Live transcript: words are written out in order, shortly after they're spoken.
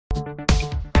Hello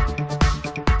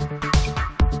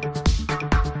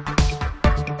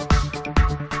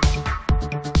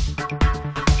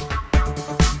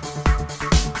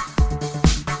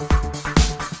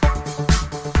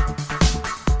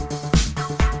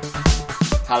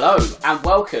and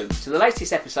welcome to the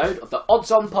latest episode of the Odds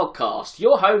On podcast,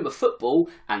 your home of football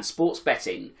and sports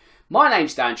betting. My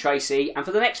name's Dan Tracey, and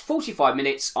for the next 45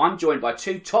 minutes I'm joined by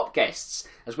two top guests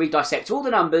as we dissect all the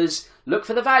numbers, look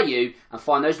for the value and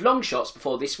find those long shots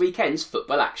before this weekend's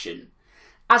football action.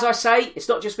 As I say, it's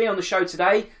not just me on the show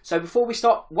today, so before we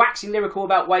start waxing lyrical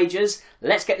about wagers,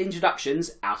 let's get the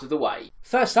introductions out of the way.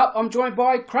 First up, I'm joined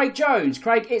by Craig Jones.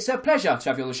 Craig, it's a pleasure to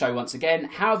have you on the show once again.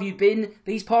 How have you been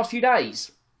these past few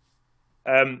days?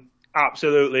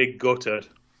 Absolutely gutted.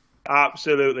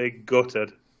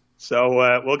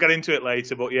 So we'll get into it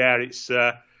later, but yeah, it's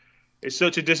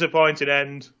such a disappointing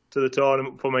end to the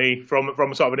tournament for me from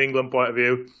sort of an England point of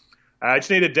view. I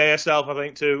just need a day yourself, I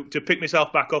think, to pick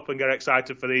myself back up and get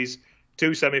excited for these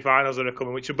two semi-finals that are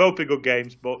coming, which will both be good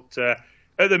games. But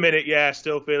at the minute, yeah,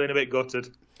 still feeling a bit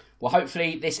gutted. Well,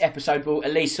 hopefully this episode will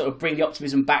at least sort of bring the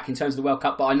optimism back in terms of the World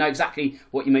Cup. But I know exactly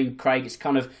what you mean, Craig. It's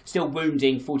kind of still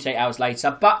wounding 48 hours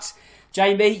later. But,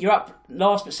 Jamie, you're up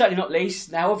last, but certainly not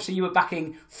least. Now, obviously, you were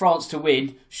backing France to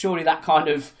win. Surely that kind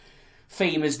of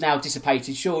theme has now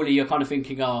dissipated. Surely you're kind of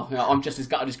thinking, I'm just as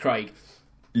gutted as Craig.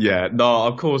 Yeah, no,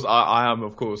 of course, I am,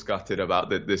 of course, gutted about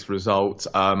this result.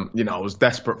 I was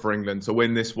desperate for England to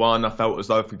win this one. I felt as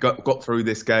though if we got through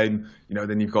this game,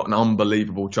 then you've got an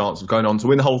unbelievable chance of going on to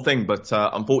win the whole thing. But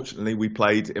unfortunately, we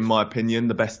played, in my opinion,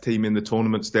 the best team in the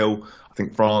tournament still. I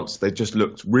think France, they just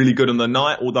looked really good on the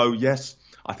night. Although, yes,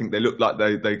 I think they looked like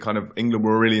they kind of, England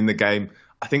were really in the game.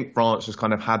 I think France just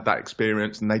kind of had that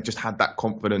experience and they just had that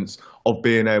confidence of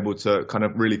being able to kind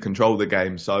of really control the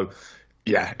game. So,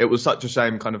 yeah, it was such a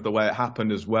shame kind of the way it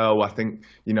happened as well. I think,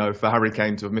 for Harry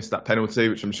Kane to have missed that penalty,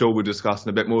 which I'm sure we'll discuss in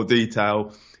a bit more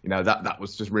detail, that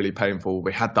was just really painful.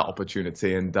 We had that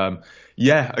opportunity and,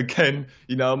 again,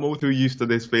 I'm all too used to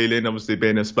this feeling, obviously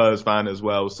being a Spurs fan as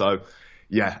well. So,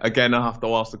 yeah, again, I have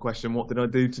to ask the question, what did I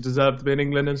do to deserve to be an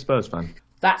England and Spurs fan?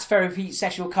 That therapy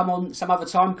session will come on some other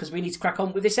time because we need to crack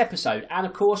on with this episode. And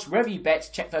of course, wherever you bet,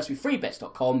 check first with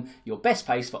freebets.com, your best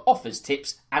place for offers,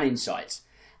 tips and insights.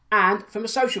 And from a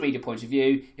social media point of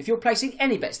view, if you're placing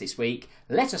any bets this week,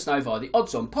 let us know via the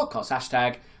Odds On podcast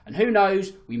hashtag, and who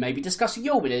knows, we may be discussing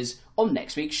your winners on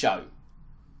next week's show.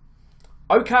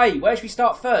 Okay, where should we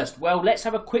start first? Well, let's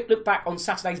have a quick look back on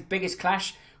Saturday's biggest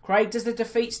clash. Craig, does the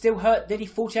defeat still hurt nearly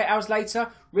 48 hours later?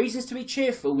 Reasons to be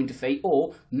cheerful in defeat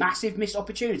or massive missed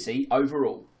opportunity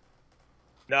overall?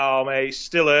 No, mate, it's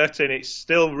still hurting. It's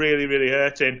still really, really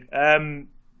hurting.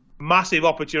 Massive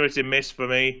opportunity missed for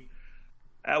me.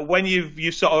 When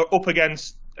you sort of up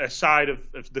against a side of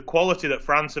the quality that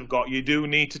France have got, you do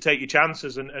need to take your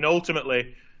chances. And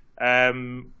ultimately,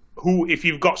 if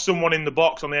you've got someone in the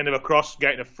box on the end of a cross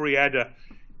getting a free header,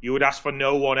 you would ask for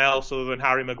no one else other than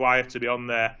Harry Maguire to be on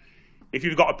there. If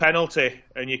you've got a penalty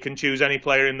and you can choose any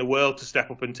player in the world to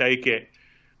step up and take it,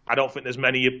 I don't think there's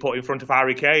many you'd put in front of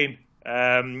Harry Kane.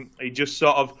 He just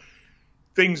sort of...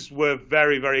 Things were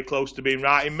very, very close to being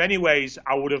right. In many ways,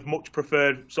 I would have much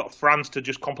preferred sort of France to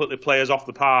just completely play us off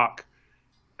the park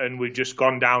and we've just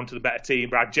gone down to the better team.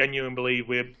 But I genuinely believe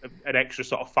we're an extra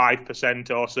sort of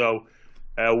 5% or so.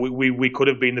 We could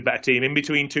have been the better team. In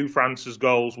between two France's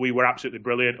goals, we were absolutely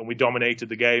brilliant and we dominated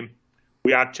the game.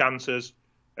 We had chances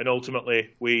and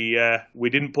ultimately we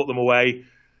didn't put them away.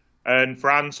 And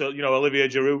France, Olivier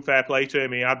Giroud, fair play to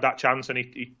him. He had that chance and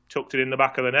he tucked it in the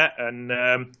back of the net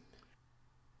and...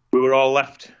 we were all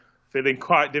left feeling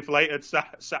quite deflated,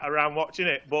 sat around watching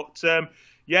it. But,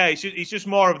 it's just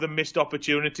more of the missed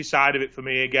opportunity side of it for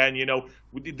me again.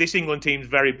 This England team's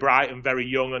very bright and very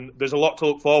young, and there's a lot to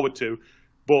look forward to.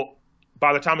 But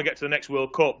by the time we get to the next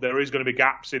World Cup, there is going to be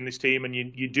gaps in this team, and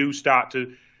you do start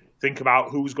to think about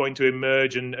who's going to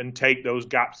emerge and take those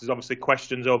gaps. There's obviously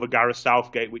questions over Gareth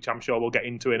Southgate, which I'm sure we'll get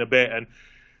into in a bit. And,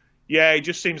 yeah, it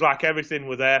just seems like everything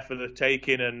was there for the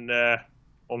taking, and...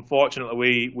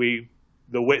 unfortunately,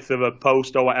 the width of a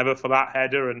post or whatever for that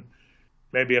header and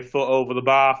maybe a foot over the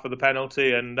bar for the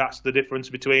penalty, and that's the difference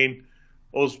between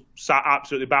us sat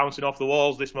absolutely bouncing off the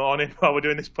walls this morning while we're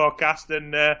doing this podcast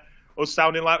and us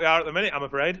sounding like we are at the minute, I'm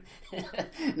afraid.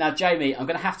 Now, Jamie, I'm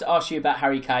going to have to ask you about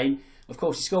Harry Kane. Of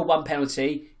course, he scored one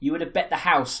penalty. You would have bet the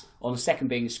house on the second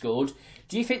being scored.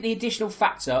 Do you think the additional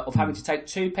factor of having to take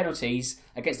two penalties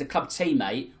against a club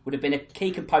teammate would have been a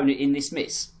key component in this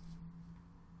miss?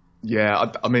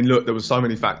 Yeah, I mean, look, there was so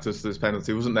many factors to this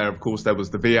penalty, wasn't there? Of course, there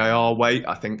was the VAR wait.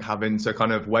 I think having to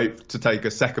kind of wait to take a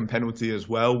second penalty as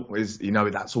well is,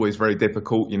 that's always very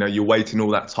difficult. You're waiting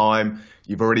all that time.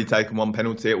 You've already taken one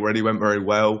penalty. It already went very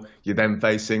well. You're then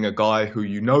facing a guy who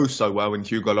you know so well in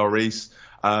Hugo Lloris.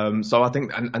 So I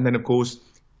think, and then of course,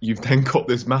 you've then got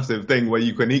this massive thing where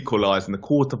you can equalise in the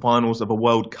quarterfinals of a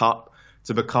World Cup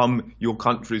to become your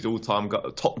country's all-time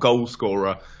top goal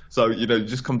scorer. So,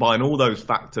 just combine all those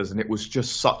factors, and it was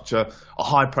just such a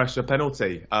high-pressure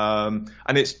penalty. And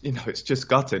it's just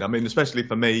gutting. I mean, especially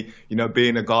for me,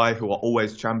 being a guy who are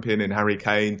always championing Harry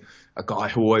Kane, a guy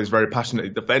who always very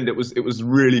passionately defend. It was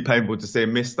really painful to see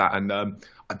him miss that, and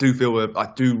I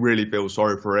do really feel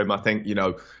sorry for him. I think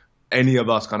any of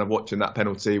us kind of watching that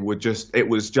penalty it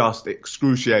was just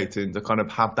excruciating to kind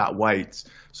of have that weight.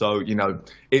 So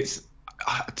it's.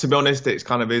 To be honest, it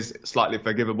kind of is slightly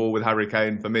forgivable with Harry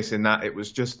Kane for missing that. It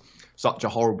was just such a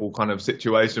horrible kind of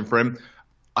situation for him.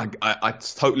 I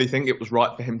totally think it was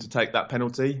right for him to take that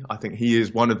penalty. I think he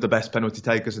is one of the best penalty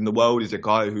takers in the world. He's a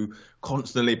guy who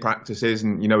constantly practices,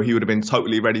 and he would have been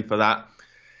totally ready for that.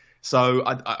 So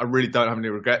I really don't have any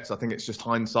regrets. I think it's just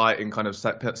hindsight in kind of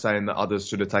saying that others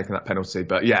should have taken that penalty.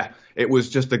 But yeah, it was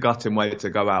just a gutting way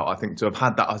to go out. I think to have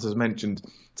had that, as I mentioned,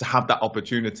 to have that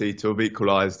opportunity to have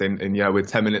equalised in with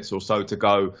 10 minutes or so to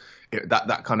go,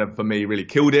 that kind of for me really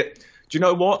killed it. Do you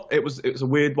know what? It was a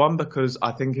weird one, because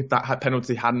I think if that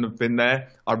penalty hadn't have been there,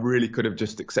 I really could have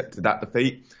just accepted that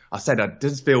defeat. I said I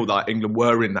did feel like England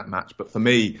were in that match, but for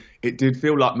me, it did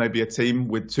feel like maybe a team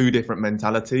with two different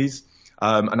mentalities.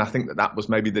 And I think that was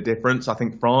maybe the difference. I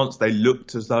think France, they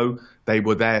looked as though they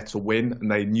were there to win,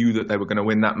 and they knew that they were going to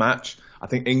win that match. I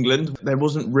think England, there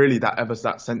wasn't really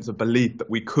that sense of belief that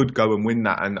we could go and win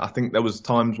that. And I think there was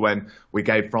times when we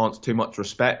gave France too much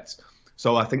respect.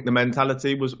 So I think the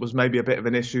mentality was maybe a bit of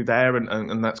an issue there,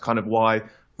 and that's kind of why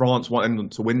France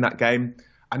wanted to win that game.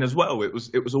 And as well, it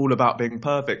was all about being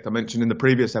perfect. I mentioned in the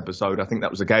previous episode, I think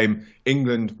that was a game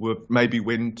England would maybe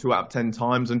win 2 out of 10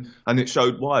 times, and it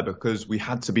showed why, because we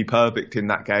had to be perfect in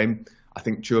that game. I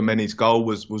think Tchouameni's goal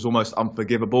was almost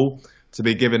unforgivable, to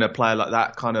be given a player like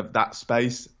that kind of that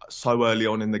space so early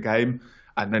on in the game.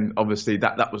 And then obviously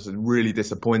that was really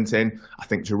disappointing. I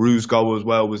think Giroud's goal as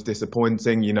well was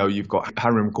disappointing. You've got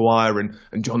Harry Maguire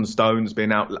and John Stones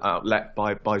being outlet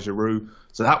by Giroud.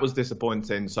 So that was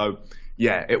disappointing. So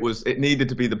yeah, it needed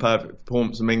to be the perfect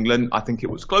performance from England. I think it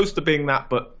was close to being that,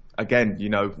 but again,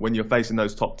 when you're facing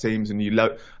those top teams and you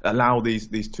allow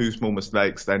these two small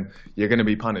mistakes, then you're going to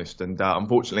be punished. And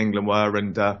unfortunately, England were,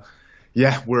 and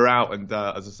we're out. And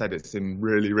as I said, it's in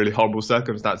really, really horrible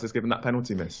circumstances given that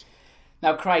penalty miss.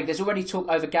 Now, Craig, there's already talk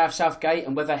over Gareth Southgate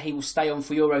and whether he will stay on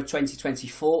for Euro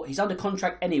 2024. He's under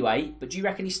contract anyway, but do you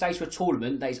reckon he stays for a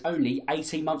tournament that is only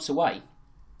 18 months away?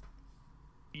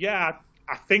 Yeah,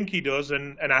 I think he does,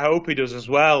 and I hope he does as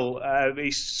well.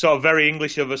 It's sort of very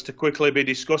English of us to quickly be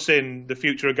discussing the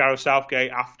future of Gareth Southgate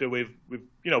after we've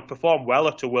performed well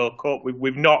at a World Cup.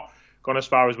 We've not gone as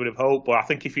far as we'd have hoped, but I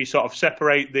think if you sort of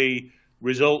separate the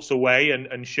results away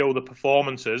and show the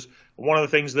performances, one of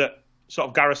the things that sort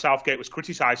of Gareth Southgate was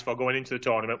criticised for going into the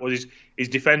tournament was his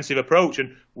defensive approach.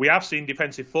 And we have seen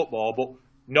defensive football, but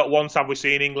not once have we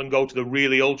seen England go to the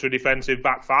really ultra-defensive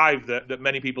back five that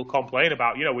many people complain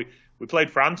about. We played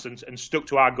France and stuck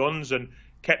to our guns and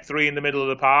kept 3 in the middle of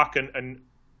the park and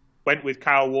went with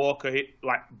Kyle Walker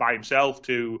by himself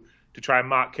to try and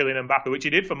mark Kylian Mbappe, which he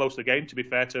did for most of the game, to be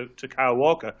fair to Kyle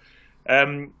Walker.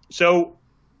 So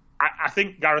I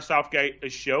think Gareth Southgate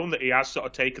has shown that he has sort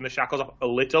of taken the shackles off a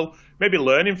little, maybe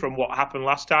learning from what happened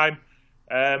last time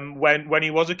when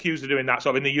he was accused of doing that,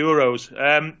 sort of in the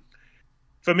Euros.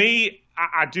 For me,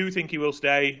 I do think he will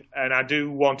stay, and I do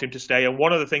want him to stay. And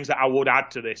one of the things that I would add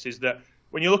to this is that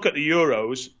when you look at the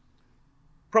Euros,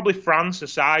 probably France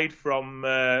aside from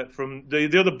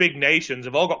the other big nations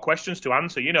have all got questions to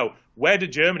answer. Where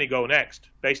did Germany go next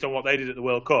based on what they did at the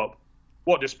World Cup?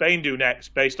 What does Spain do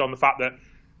next based on the fact that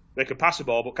they can pass the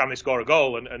ball, but can they score a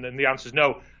goal? And then the answer is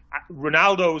no.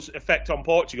 Ronaldo's effect on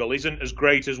Portugal isn't as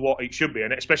great as what it should be,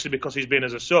 and especially because he's been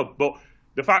as a sub. But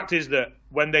the fact is that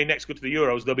when they next go to the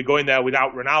Euros, they'll be going there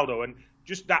without Ronaldo, and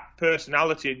just that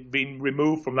personality being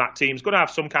removed from that team is going to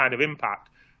have some kind of impact.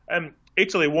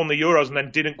 Italy won the Euros and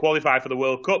then didn't qualify for the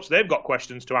World Cup, so they've got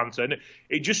questions to answer. And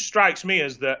it just strikes me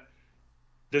as that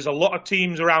there's a lot of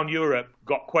teams around Europe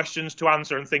got questions to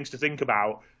answer and things to think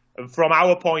about. And from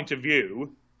our point of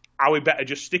view, are we better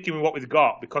just sticking with what we've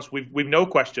got because we've no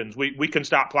questions? We can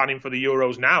start planning for the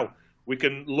Euros now. We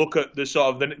can look at the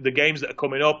sort of the games that are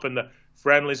coming up and the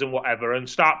friendlies and whatever, and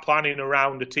start planning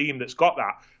around a team that's got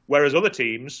that. Whereas other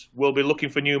teams will be looking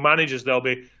for new managers. They'll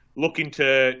be looking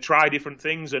to try different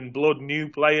things and blood new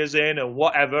players in and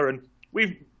whatever. And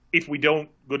if we don't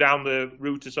go down the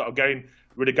route of sort of getting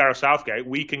rid of Gareth Southgate,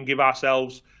 we can give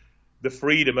ourselves the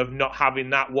freedom of not having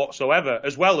that whatsoever,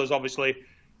 as well as obviously,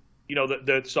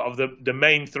 the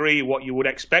main three, what you would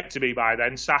expect to be by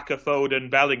then, Saka,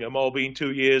 Foden, Bellingham, all being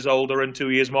 2 years older and 2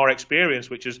 years more experienced,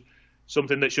 which is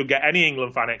something that should get any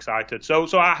England fan excited. So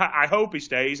I hope he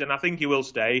stays, and I think he will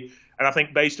stay. And I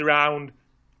think based around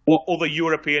what other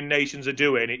European nations are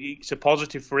doing, it's a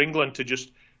positive for England to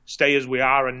just stay as we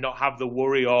are and not have the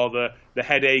worry or the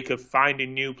headache of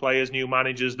finding new players, new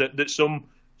managers that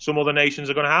some other nations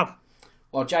are going to have.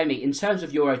 Well, Jamie, in terms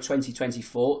of Euro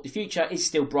 2024, the future is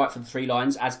still bright for the Three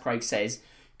Lions, as Craig says.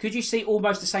 Could you see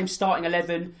almost the same starting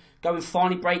 11 go and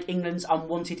finally break England's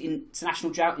unwanted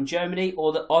international drought in Germany?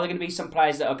 Or are there going to be some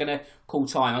players that are going to call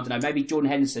time? I don't know, maybe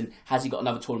Jordan Henderson, has he got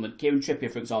another tournament? Kieran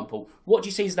Trippier, for example. What do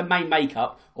you see as the main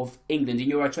makeup of England in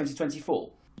Euro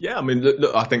 2024? Yeah, I mean,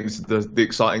 look, I think this is the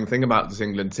exciting thing about this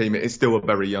England team. It is still a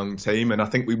very young team, and I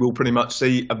think we will pretty much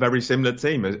see a very similar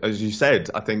team. As you said,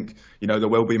 I think, there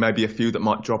will be maybe a few that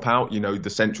might drop out. The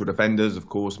central defenders, of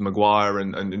course, Maguire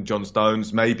and John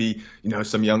Stones. Maybe,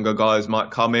 some younger guys might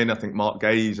come in. I think Mark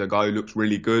Gay is a guy who looks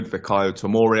really good. Fikayo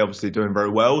Tomori obviously doing very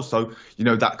well. So,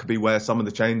 that could be where some of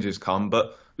the changes come.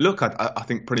 But look, I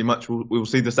think pretty much we'll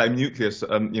see the same nucleus,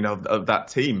 of that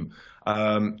team.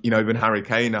 Even Harry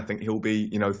Kane, I think he'll be,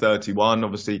 31.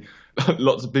 Obviously,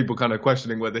 lots of people kind of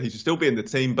questioning whether he should still be in the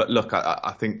team. But look,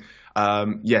 I think,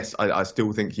 yes, I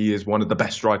still think he is one of the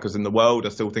best strikers in the world. I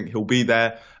still think he'll be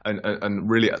there and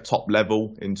really at top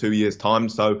level in 2 years' time.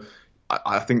 So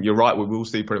I think you're right. We will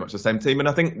see pretty much the same team. And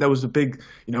I think there was a big,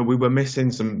 we were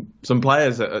missing some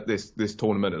players at this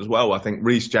tournament as well. I think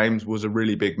Reece James was a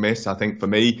really big miss. I think for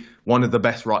me, one of the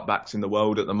best right backs in the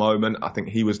world at the moment. I think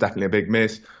he was definitely a big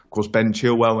miss. Of course, Ben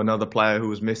Chilwell, another player who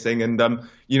was missing. And,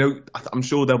 I'm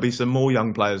sure there'll be some more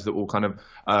young players that will kind of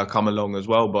come along as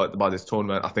well by this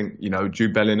tournament. I think,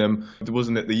 Jude Bellingham,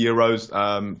 wasn't it the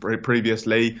Euros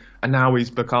previously? And now he's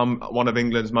become one of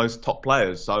England's most top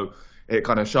players. So it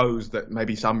kind of shows that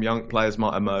maybe some young players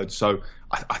might emerge. So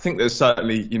I think there's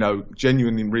certainly,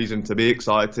 genuine reason to be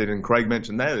excited. And Craig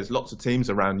mentioned there's lots of teams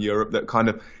around Europe that kind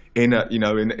of in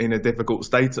a difficult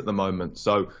state at the moment.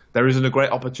 So there isn't a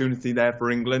great opportunity there for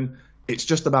England. It's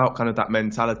just about kind of that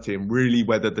mentality and really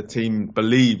whether the team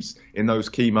believes in those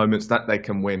key moments that they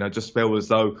can win. I just feel as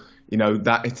though,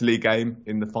 that Italy game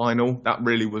in the final, that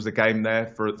really was a game there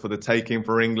for the taking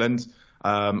for England.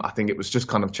 I think it was just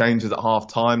kind of changes at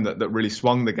half time that really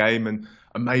swung the game and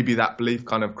maybe that belief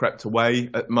kind of crept away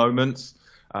at moments.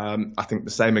 I think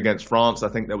the same against France. I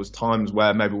think there was times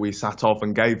where maybe we sat off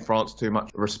and gave France too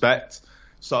much respect.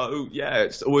 So, yeah,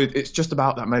 it's just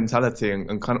about that mentality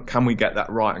and can we get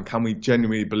that right and can we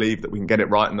genuinely believe that we can get it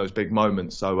right in those big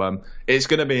moments. So it's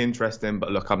going to be interesting.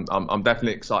 But look, I'm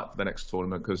definitely excited for the next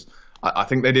tournament because I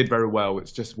think they did very well.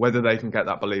 It's just whether they can get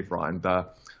that belief right. And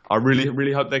I really,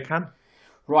 really hope they can.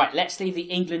 Right, let's leave the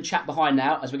England chat behind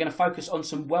now as we're going to focus on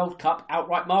some World Cup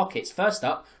outright markets. First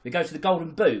up, we go to the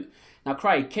Golden Boot. Now,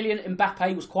 Craig, Kylian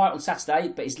Mbappe was quiet on Saturday,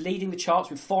 but is leading the charts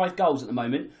with 5 goals at the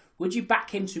moment. Would you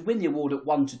back him to win the award at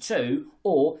 1-2,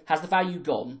 or has the value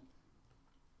gone?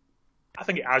 I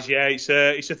think it has, yeah. It's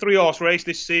a 3-horse race,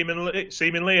 this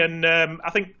seemingly, and I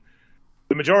think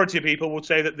the majority of people would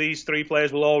say that these 3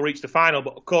 players will all reach the final,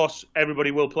 but of course,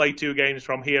 everybody will play 2 games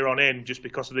from here on in just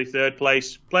because of the third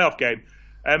place playoff game.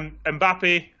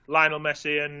 Mbappe, Lionel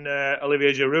Messi and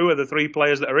Olivier Giroud are the 3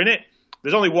 players that are in it.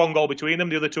 There's only 1 goal between them.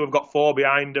 The other 2 have got 4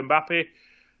 behind Mbappe.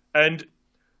 And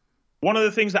one of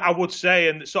the things that I would say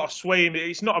and sort of swaying,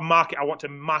 it's not a market I want to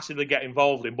massively get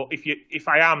involved in, but if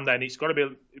I am, then it's got to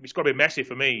be Messi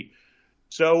for me.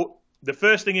 So the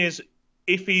first thing is,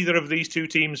 if either of these 2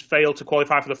 teams fail to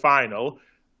qualify for the final,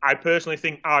 I personally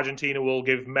think Argentina will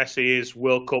give Messi his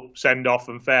World Cup send-off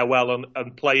and farewell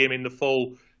and play him in the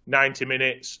full 90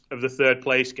 minutes of the third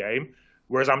place game,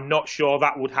 whereas I'm not sure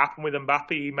that would happen with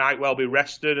Mbappe. He might well be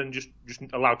rested and just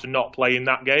allowed to not play in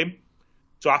that game.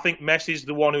 So I think Messi's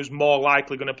the one who's more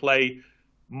likely going to play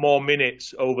more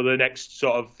minutes over the next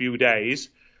sort of few days.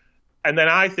 And then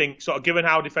I think, sort of given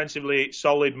how defensively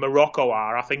solid Morocco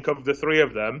are, I think of the 3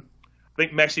 of them, I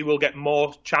think Messi will get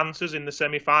more chances in the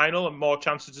semi-final and more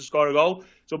chances to score a goal.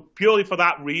 So purely for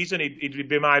that reason, it'd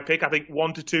be my pick. I think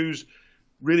 1-2's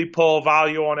really poor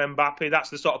value on Mbappe.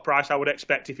 That's the sort of price I would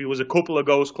expect if he was a couple of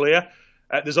goals clear.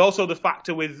 There's also the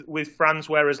factor with France,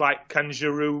 whereas can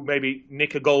Giroud maybe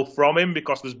nick a goal from him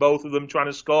because there's both of them trying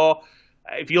to score.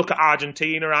 If you look at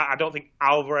Argentina, I don't think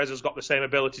Alvarez has got the same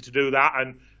ability to do that,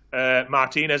 and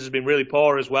Martinez has been really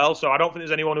poor as well. So I don't think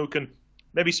there's anyone who can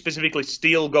maybe specifically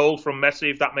steal goals from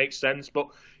Messi, if that makes sense. But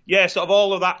yeah, sort of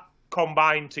all of that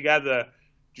combined together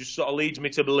just sort of leads me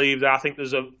to believe that I think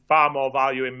there's a far more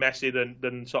value in Messi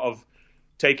than sort of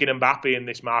taking Mbappe in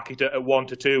this market at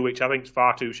 1-2, which I think is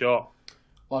far too short.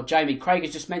 Well, Jamie, Craig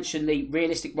has just mentioned the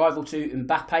realistic rival to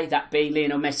Mbappe, that being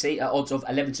Lionel Messi at odds of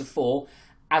 11-4.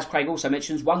 As Craig also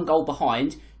mentions, 1 goal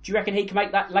behind. Do you reckon he can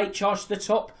make that late charge to the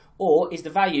top? Or is the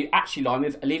value actually lying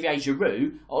with Olivier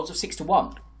Giroud at odds of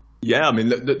 6-1? Yeah, I mean,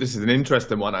 look, this is an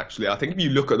interesting one, actually. I think if you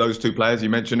look at those two players, you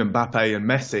mentioned Mbappe and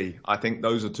Messi, I think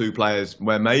those are two players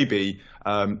where maybe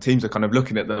teams are kind of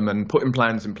looking at them and putting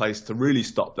plans in place to really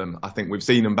stop them. I think we've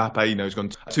seen Mbappe, he's gone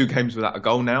 2 games without a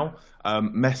goal now.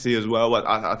 Messi as well,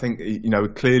 I think,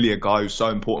 clearly a guy who's so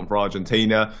important for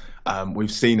Argentina.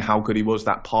 We've seen how good he was.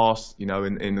 That pass,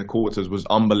 in the quarters was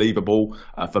unbelievable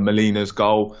for Molina's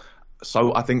goal.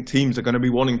 So I think teams are going to be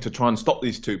wanting to try and stop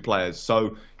these two players.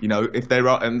 So, if they're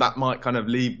and that might kind of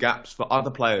leave gaps for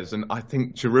other players. And I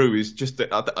think Giroud is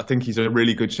I think he's a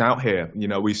really good shout here.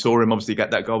 We saw him obviously get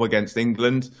that goal against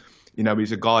England.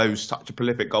 He's a guy who's such a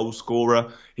prolific goal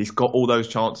scorer. He's got all those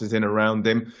chances in around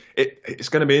him. It's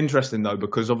going to be interesting, though,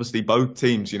 because obviously both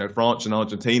teams, France and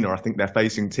Argentina, I think they're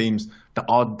facing teams that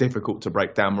are difficult to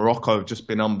break down. Morocco have just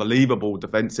been unbelievable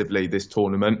defensively this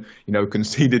tournament,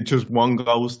 conceded just 1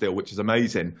 goal still, which is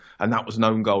amazing. And that was an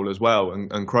own goal as well.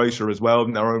 And Croatia as well,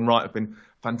 in their own right, have been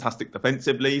fantastic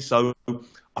defensively. So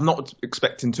I'm not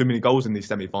expecting too many goals in these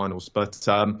semi-finals, but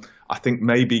I think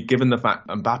maybe given the fact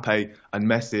Mbappe and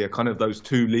Messi are kind of those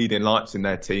 2 leading lights in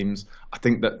their teams, I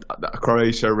think that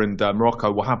Croatia and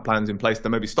Morocco will have plans in place to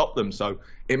maybe stop them. So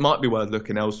it might be worth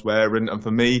looking elsewhere. And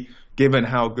for me, given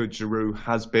how good Giroud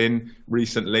has been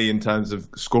recently in terms of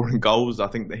scoring goals, I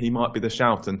think that he might be the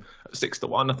shout. And at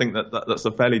 6-1, I think that's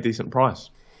a fairly decent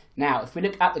price. Now, if we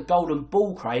look at the golden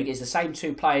ball, Craig, it's the same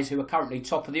 2 players who are currently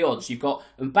top of the odds. You've got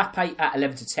Mbappe at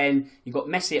 11-10, you've got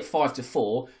Messi at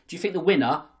 5-4. Do you think the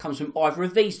winner comes from either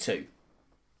of these 2?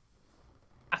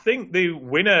 I think the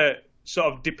winner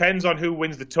sort of depends on who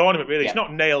wins the tournament, really. Yeah. It's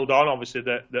not nailed on, obviously,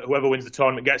 that whoever wins the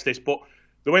tournament gets this. But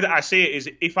the way that I see it is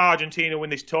if Argentina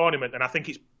win this tournament, then I think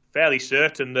it's fairly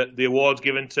certain that the award's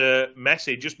given to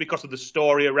Messi just because of the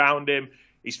story around him.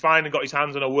 He's finally got his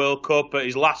hands on a World Cup at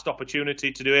his last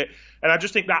opportunity to do it. And I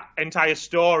just think that entire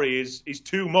story is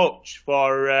too much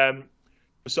for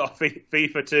sort of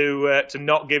FIFA to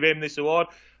not give him this award.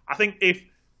 I think if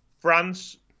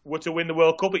France were to win the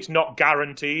World Cup, it's not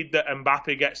guaranteed that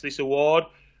Mbappe gets this award.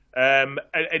 And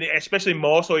especially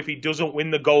more so if he doesn't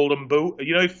win the Golden Boot.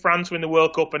 If France win the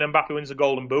World Cup and Mbappe wins the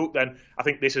Golden Boot, then I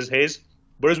think this is his.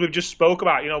 But as we've just spoke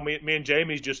about, me and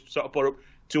Jamie's just sort of put up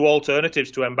 2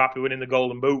 alternatives to Mbappe winning the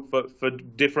Golden Boot for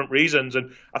different reasons,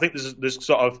 and I think there's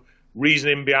sort of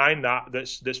reasoning behind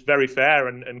that's very fair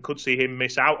and could see him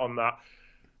miss out on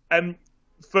that.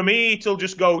 For me, it'll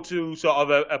just go to sort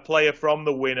of a player from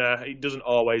the winner. It doesn't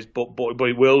always, but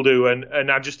it will do,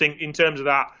 and I just think in terms of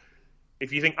that,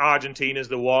 if you think Argentina's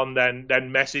the one, then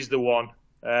Messi's the one.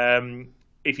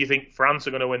 If you think France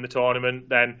are going to win the tournament,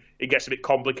 then it gets a bit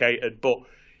complicated. But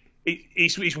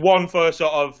it's one for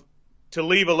sort of to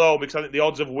leave alone, because I think the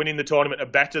odds of winning the tournament are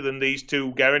better than these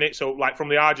 2 getting it. So, like from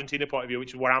the Argentina point of view, which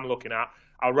is what I'm looking at,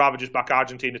 I'd rather just back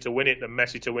Argentina to win it than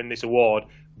Messi to win this award.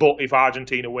 But if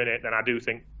Argentina win it, then I do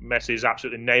think Messi is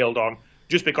absolutely nailed on,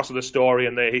 just because of the story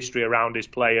and the history around his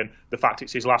play and the fact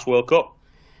it's his last World Cup.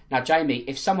 Now, Jamie,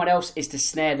 if someone else is to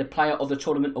snare the Player of the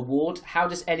Tournament award, how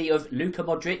does any of Luka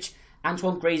Modric,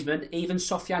 Antoine Griezmann, even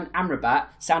Sofiane Amrabat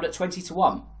sound at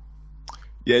 20-1?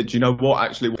 Yeah, do you know what?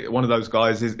 Actually, one of those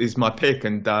guys is my pick,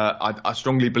 and I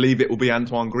strongly believe it will be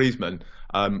Antoine Griezmann.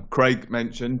 Craig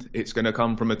mentioned it's going to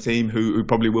come from a team who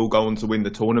probably will go on to win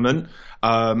the tournament.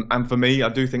 And for me, I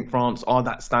do think France are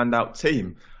that standout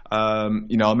team. I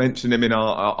mentioned him in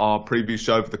our preview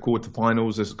show for the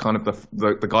quarterfinals as kind of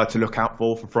the guy to look out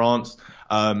for France.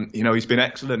 He's been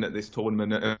excellent at this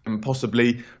tournament and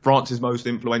possibly France's most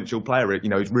influential player.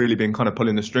 He's really been kind of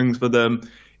pulling the strings for them.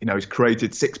 He's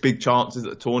created 6 big chances at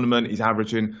the tournament. He's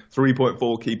averaging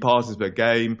 3.4 key passes per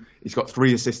game. He's got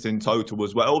 3 assists in total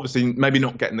as well. Obviously, maybe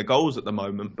not getting the goals at the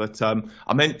moment, but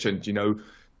I mentioned,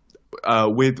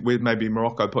 with maybe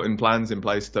Morocco putting plans in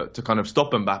place to kind of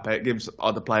stop Mbappe, it gives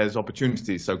other players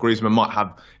opportunities. So Griezmann might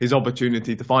have his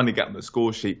opportunity to finally get on the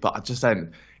score sheet, but I just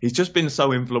said he's just been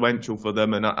so influential for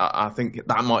them, and I think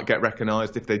that might get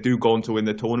recognised if they do go on to win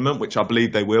the tournament, which I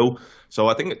believe they will. So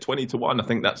I think at 20-1, I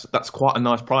think that's quite a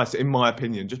nice price, in my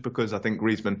opinion, just because I think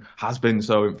Griezmann has been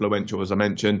so influential, as I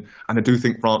mentioned, and I do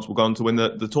think France will go on to win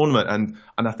the tournament,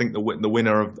 and I think the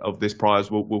winner of this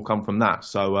prize will come from that.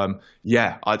 So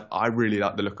I really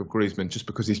like the look of Griezmann, just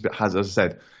because he has, as I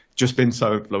said, just been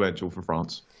so influential for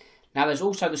France. Now there's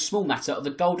also the small matter of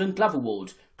the Golden Glove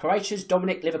Award. Croatia's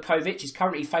Dominik Livakovic is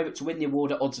currently favourite to win the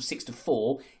award at odds of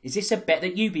 6-4. Is this a bet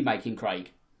that you'd be making,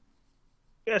 Craig?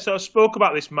 Yeah, so I spoke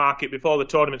about this market before the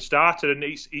tournament started, and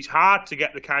it's hard to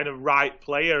get the kind of right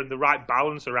player and the right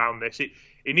balance around this.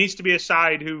 It needs to be a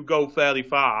side who go fairly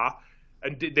far,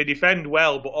 and they defend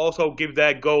well, but also give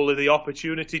their goalie the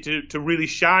opportunity to really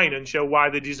shine and show why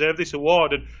they deserve this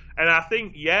award. And I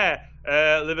think,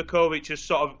 Livakovic is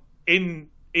sort of in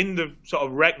the sort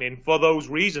of reckoning for those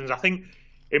reasons. I think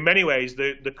in many ways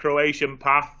the Croatian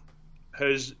path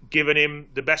has given him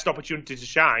the best opportunity to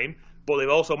shine, but they've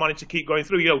also managed to keep going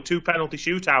through, 2 penalty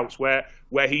shootouts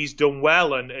where he's done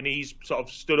well and he's sort of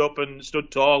stood up and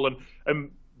stood tall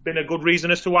and been a good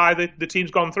reason as to why the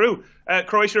team's gone through.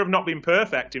 Croatia have not been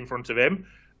perfect in front of him,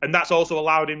 and that's also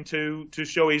allowed him to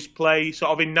show his play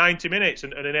sort of in 90 minutes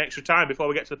and an extra time before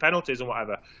we get to the penalties and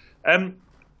whatever.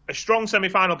 A strong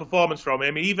semi-final performance from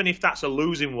him, even if that's a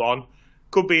losing one,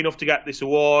 could be enough to get this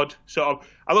award.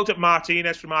 I looked at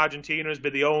Martinez from Argentina as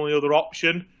being the only other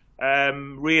option,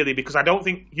 really, because I don't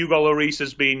think Hugo Lloris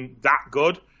has been that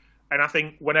good. And I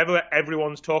think whenever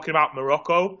everyone's talking about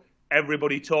Morocco,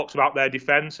 everybody talks about their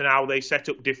defence and how they set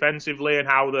up defensively and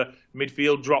how the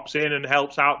midfield drops in and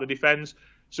helps out the defence.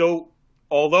 So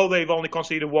although they've only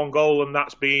conceded 1 goal and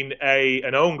that's been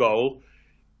an own goal,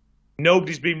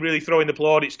 nobody's been really throwing the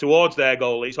plaudits towards their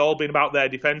goal. It's all been about their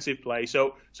defensive play.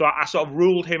 So I sort of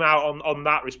ruled him out on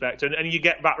that respect. And you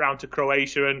get back round to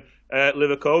Croatia and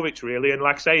Livakovic, really. And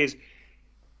like I say, is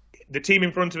the team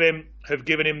in front of him have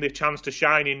given him the chance to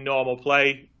shine in normal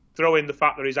play. Throw in the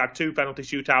fact that he's had 2 penalty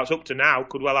shootouts up to now,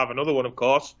 could well have another one, of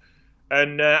course.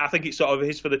 And I think it's sort of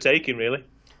his for the taking, really.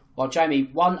 Well, Jamie,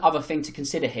 one other thing to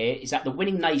consider here is that the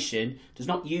winning nation does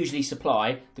not usually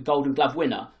supply the Golden Glove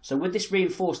winner. So would this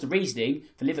reinforce the reasoning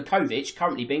for Livakovic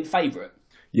currently being favourite?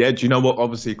 Yeah, do you know what?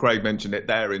 Obviously, Craig mentioned it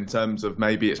there in terms of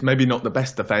maybe not the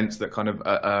best defence that kind of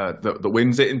that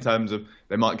wins it. In terms of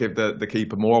they might give the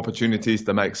keeper more opportunities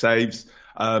to make saves.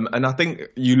 And I think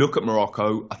you look at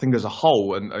Morocco, I think as a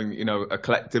whole and a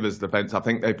collective as defence, I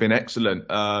think they've been excellent.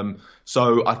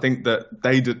 So I think that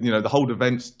the whole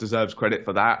defence deserves credit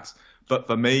for that. But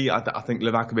for me, I think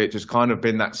Livakovic has kind of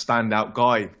been that standout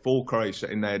guy for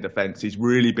Croatia in their defence. He's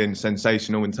really been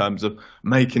sensational in terms of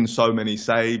making so many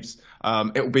saves.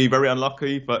 It will be very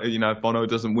unlucky, but if Bono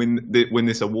doesn't win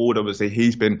this award, obviously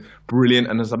he's been brilliant.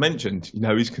 And as I mentioned,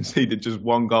 he's conceded just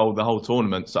 1 goal the whole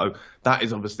tournament, so that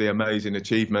is obviously an amazing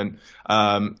achievement.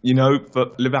 For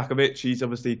Livakovic, he's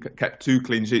obviously kept 2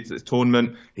 clean sheets at this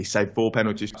tournament. He saved 4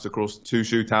 penalties across 2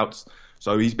 shootouts.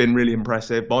 So he's been really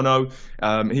impressive. Bono,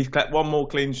 he's kept 1 more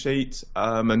clean sheet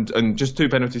and just 2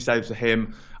 penalty saves for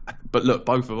him. But look,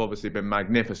 both have obviously been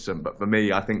magnificent. But for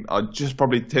me, I think I'd just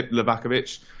probably tip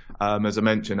Livakovic. As I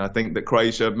mentioned, I think that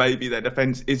Croatia, maybe their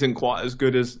defence isn't quite as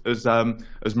good as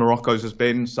Morocco's has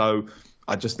been. So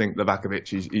I just think Livakovic,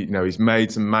 he's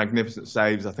made some magnificent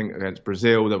saves. I think against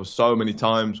Brazil, there were so many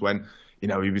times when he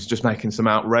was just making some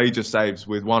outrageous saves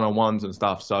with one-on-ones and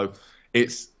stuff. So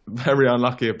it's very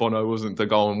unlucky if Bono wasn't to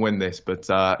go and win this. But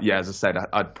as I said,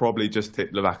 I'd probably just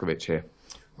tip Livakovic here.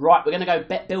 Right, we're going to go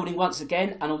bet building once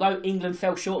again. And although England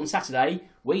fell short on Saturday,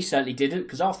 we certainly didn't,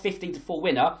 because our 15-4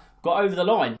 winner got over the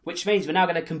line, which means we're now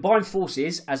going to combine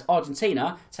forces as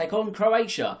Argentina take on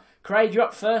Croatia. Craig, you're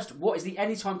up first. What is the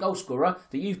anytime goal scorer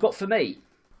that you've got for me?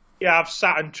 Yeah, I've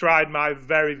sat and tried my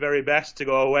very, very best to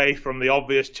go away from the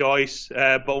obvious choice,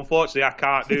 but unfortunately I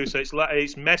can't do so.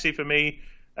 It's Messi for me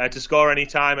to score any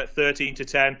time at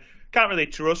 13-10. Can't really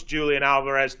trust Julian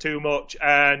Alvarez too much,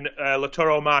 and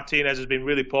Lautaro Martinez has been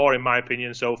really poor in my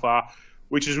opinion so far,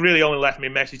 which has really only left me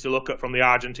Messi to look at from the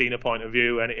Argentina point of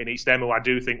view, and it's them who I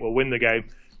do think will win the game.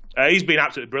 He's been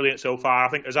absolutely brilliant so far. I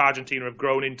think as Argentina have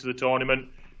grown into the tournament,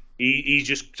 he's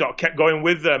just sort of kept going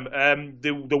with them.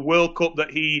 The World Cup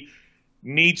that he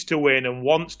needs to win and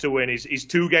wants to win is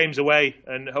 2 games away,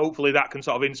 and hopefully that can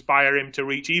sort of inspire him to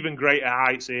reach even greater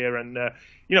heights here. And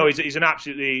he's an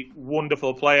absolutely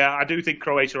wonderful player. I do think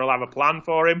Croatia will have a plan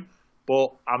for him,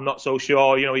 but I'm not so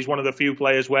sure. He's one of the few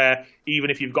players where even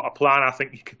if you've got a plan, I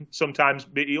think you can sometimes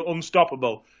be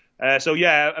unstoppable.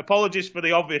 Apologies for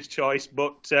the obvious choice,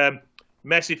 but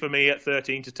Messi for me at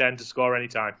 13-10 to score any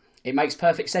time. It makes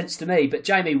perfect sense to me. But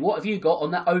Jamie, what have you got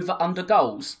on that over-under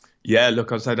goals? Yeah,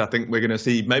 look, I said I think we're going to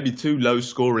see maybe two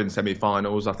low-scoring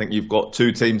semi-finals. I think you've got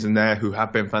two teams in there who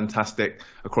have been fantastic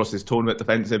across this tournament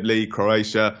defensively,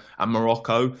 Croatia and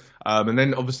Morocco. And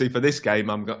then obviously for this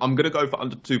game, I'm going to go for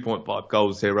under 2.5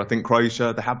 goals here. I think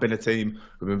Croatia, they have been a team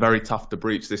who've been very tough to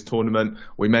breach this tournament.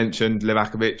 We mentioned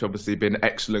Livakovic, obviously been an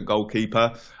excellent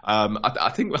goalkeeper.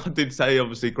 I think I did say,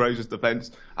 obviously, Croatia's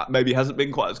defence maybe hasn't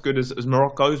been quite as good as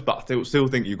Morocco's, but I still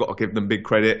think you've got to give them big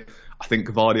credit. I think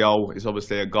Gvardiol is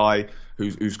obviously a guy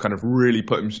who's kind of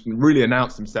really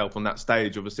announced himself on that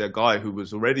stage. Obviously, a guy who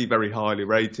was already very highly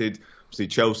rated. Obviously,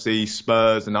 Chelsea,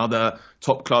 Spurs, and other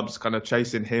top clubs kind of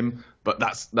chasing him. But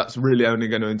that's really only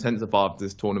going to intensify after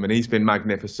this tournament. He's been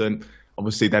magnificent.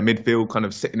 Obviously, their midfield kind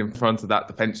of sitting in front of that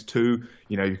defence too.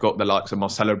 You know, you've got the likes of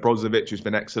Marcelo Brozovic, who's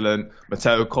been excellent.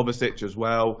 Mateo Kovacic as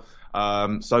well.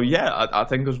 I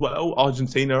think as well,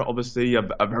 Argentina, obviously,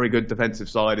 a very good defensive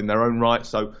side in their own right.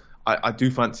 So I do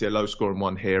fancy a low-scoring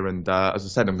one here. And as I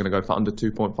said, I'm going to go for under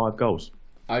 2.5 goals.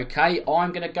 Okay,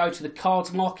 I'm going to go to the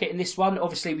cards market in this one.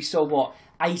 Obviously, we saw,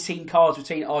 18 cards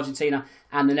between Argentina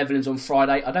and the Netherlands on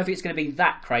Friday. I don't think it's going to be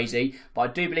that crazy, but I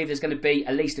do believe there's going to be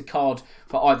at least a card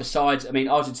for either side. I mean,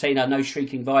 Argentina, no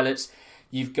shrieking violets.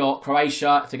 You've got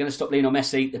Croatia. If they're going to stop Lionel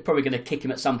Messi, they're probably going to kick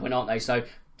him at some point, aren't they? So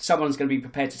someone's going to be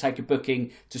prepared to take a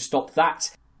booking to stop that.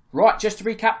 Right, just to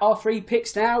recap our three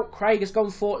picks now. Craig has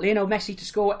gone for Lionel Messi to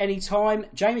score any time.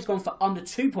 Jamie's gone for under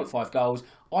 2.5 goals.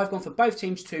 I've gone for both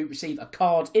teams to receive a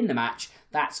card in the match.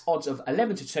 That's odds of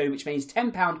 11-2, which means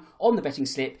 £10 on the betting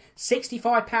slip,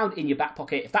 £65 in your back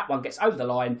pocket if that one gets over the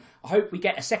line. I hope we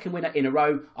get a second winner in a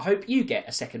row. I hope you get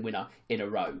a second winner in a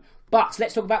row. But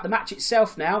let's talk about the match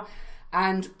itself now.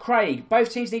 And Craig,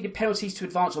 both teams needed penalties to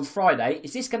advance on Friday.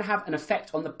 Is this going to have an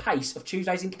effect on the pace of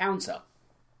Tuesday's encounter?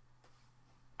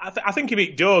 I think if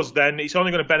it does, then it's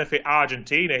only going to benefit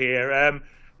Argentina here. I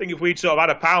think if we'd sort of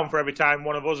had £1 for every time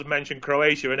one of us had mentioned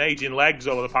Croatia and aging legs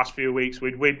over the past few weeks,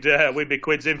 we'd be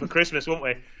quids in for Christmas, wouldn't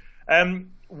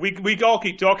we? We all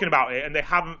keep talking about it, and they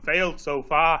haven't failed so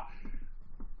far.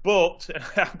 But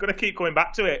I'm going to keep coming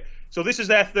back to it. So this is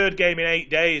their third game in 8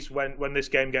 days when this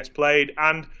game gets played,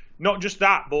 and not just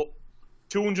that, but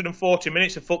 240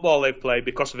 minutes of football they've played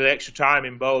because of the extra time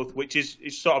in both, which is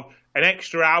sort of an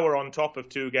extra hour on top of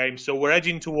 2 games. So we're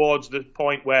edging towards the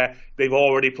point where they've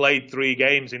already played 3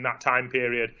 games in that time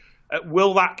period.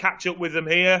 Will that catch up with them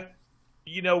here?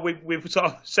 You know, we've sort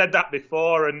of said that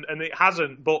before, and it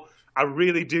hasn't, but I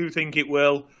really do think it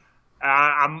will.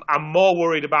 I'm more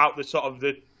worried about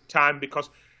the time because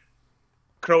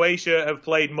Croatia have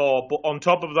played more, but on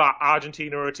top of that,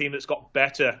 Argentina are a team that's got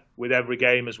better with every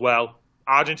game as well.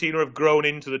 Argentina have grown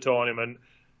into the tournament,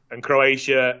 and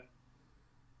Croatia,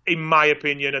 in my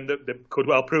opinion, and they could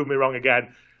well prove me wrong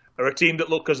again, are a team that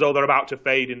look as though they're about to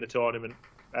fade in the tournament.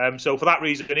 So for that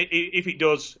reason, if it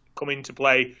does come into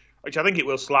play, which I think it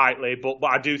will slightly, but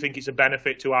I do think it's a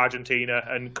benefit to Argentina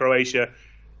and Croatia,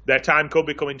 their time could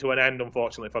be coming to an end,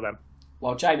 unfortunately, for them.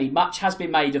 Well, Jamie, much has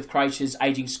been made of Croatia's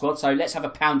ageing squad, so let's have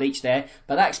 £1 each there.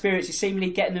 But that experience is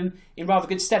seemingly getting them in rather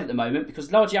good stead at the moment,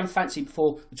 because largely unfancied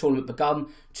before the tournament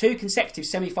begun. 2 consecutive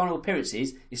semi-final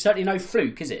appearances is certainly no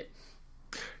fluke, is it?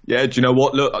 Yeah, do you know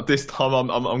what? Look, this time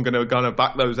I'm going to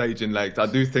back those aging legs. I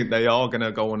do think they are going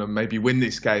to go on and maybe win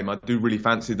this game. I do really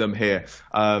fancy them here.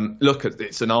 Look,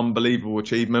 it's an unbelievable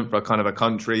achievement for kind of a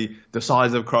country the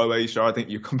size of Croatia. I think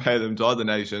you compare them to other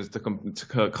nations to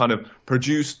kind of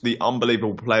produce the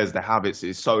unbelievable players they have.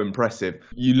 It's so impressive.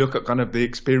 You look at kind of the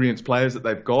experienced players that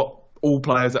they've got. All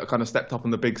players that have kind of stepped up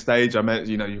on the big stage. I mean,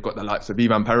 you've got the likes of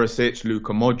Ivan Perisic,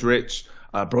 Luka Modric,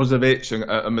 Brozovic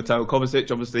and Mateo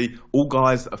Kovacic, obviously all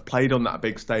guys that have played on that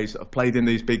big stage, that have played in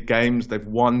these big games. They've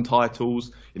won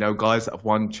titles, guys that have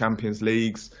won Champions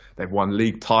Leagues, they've won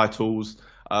league titles.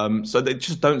 So they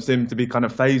just don't seem to be kind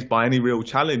of fazed by any real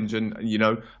challenge. And,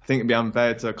 I think it'd be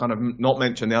unfair to kind of not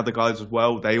mention the other guys as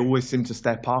well. They always seem to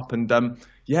step up and,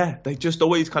 they just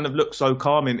always kind of look so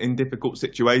calm in difficult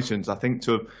situations. I think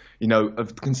to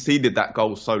have conceded that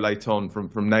goal so late on from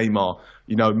Neymar,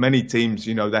 many teams,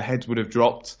 their heads would have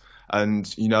dropped. And,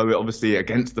 obviously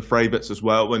against the favourites as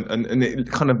well. And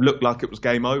it kind of looked like it was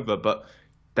game over, but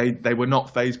they were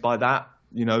not fazed by that.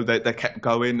 They kept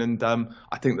going, and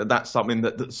I think that's something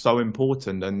that's so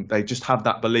important, and they just have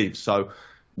that belief. So,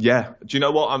 yeah, do you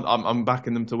know what? I'm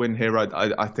backing them to win here.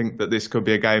 I think that this could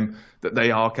be a game that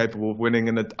they are capable of winning,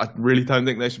 and I really don't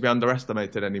think they should be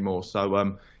underestimated anymore.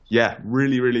 So,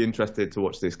 really, really interested to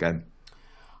watch this game.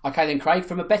 Okay then, Craig,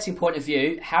 from a betting point of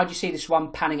view, how do you see this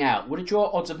one panning out? Would a draw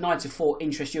odds of 9-4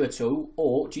 interest you at all,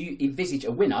 or do you envisage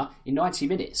a winner in 90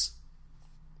 minutes?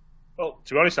 Well,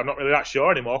 to be honest, I'm not really that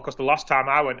sure anymore because the last time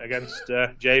I went against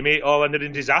Jamie, it all ended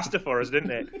in disaster for us, didn't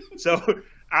it? So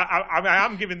I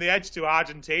am giving the edge to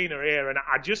Argentina here, and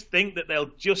I just think that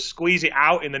they'll just squeeze it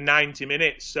out in the 90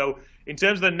 minutes. So in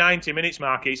terms of the 90 minutes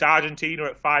mark, it's Argentina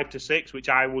at 5-6, which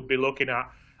I would be looking at.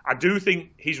 I do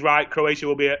think he's right. Croatia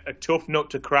will be a tough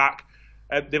nut to crack.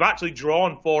 They've actually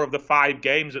drawn 4 of the 5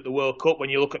 games at the World Cup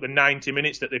when you look at the 90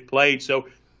 minutes that they've played. So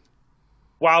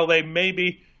while they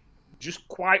maybe just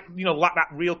quite, lack that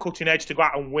real cutting edge to go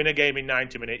out and win a game in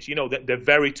 90 minutes, they're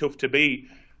very tough to beat.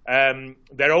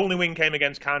 Their only win came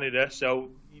against Canada, so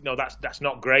that's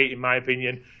not great in my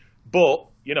opinion. But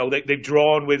they've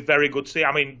drawn with very good.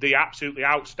 The absolutely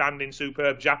outstanding,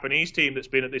 superb Japanese team that's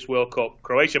been at this World Cup.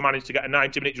 Croatia managed to get a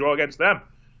 90-minute draw against them.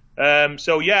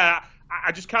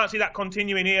 I just can't see that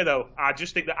continuing here, though. I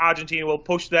just think that Argentina will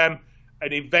push them,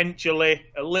 and eventually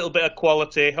a little bit of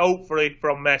quality, hopefully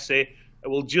from Messi,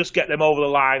 will just get them over the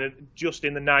line just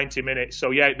in the 90 minutes.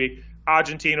 So yeah, it'd be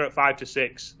Argentina at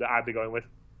 5-6 that I'd be going with.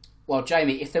 Well,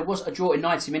 Jamie, if there was a draw in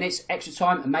 90 minutes, extra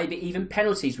time and maybe even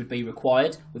penalties would be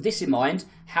required. With this in mind,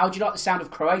 how do you like the sound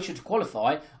of Croatia to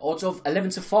qualify? Odds of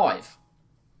 11-5.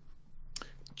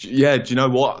 Yeah, do you know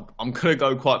what? I'm going to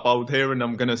go quite bold here, and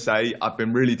I'm going to say I've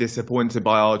been really disappointed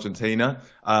by Argentina,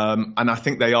 and I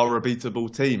think they are a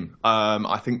beatable team.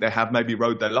 I think they have maybe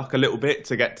rode their luck a little bit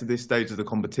to get to this stage of the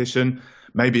competition,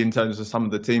 maybe in terms of some of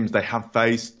the teams they have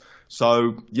faced.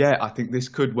 So, yeah, I think this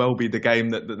could well be the game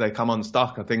that they come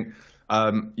unstuck. I think,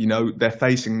 they're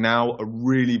facing now a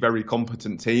really very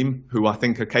competent team who I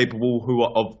think are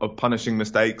capable of punishing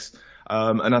mistakes.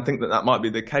 And I think that might be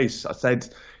the case. I said,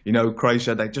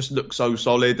 Croatia, they just look so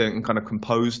solid and kind of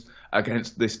composed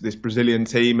against this Brazilian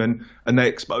team, and they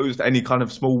exposed any kind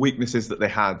of small weaknesses that they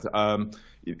had.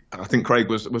 I think Craig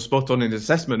was spot on in his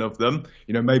assessment of them.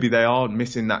 Maybe they are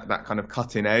missing that kind of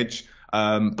cutting edge,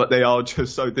 but they are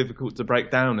just so difficult to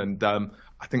break down. And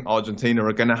I think Argentina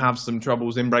are going to have some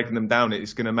troubles in breaking them down.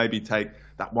 It's going to maybe take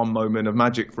that one moment of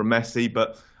magic from Messi,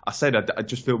 but I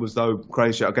just feel as though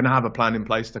Croatia are going to have a plan in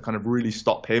place to kind of really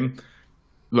stop him.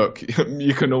 Look,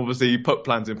 you can obviously put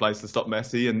plans in place to stop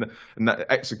Messi, and that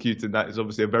executing that is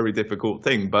obviously a very difficult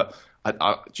thing. But do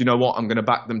you know what? I'm going to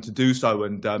back them to do so,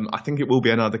 and I think it will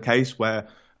be another case where,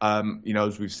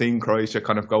 as we've seen Croatia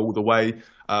kind of go all the way.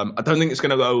 I don't think it's going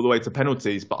to go all the way to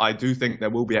penalties, but I do think there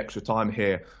will be extra time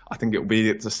here. I think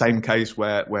it's the same case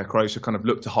where Croatia kind of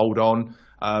look to hold on,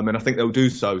 and I think they'll do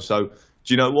so. So.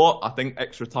 Do you know what? I think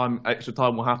extra time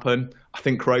will happen. I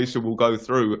think Croatia will go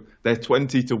through. They're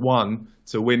 20-1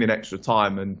 to win in extra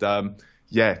time. And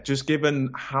just given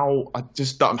how I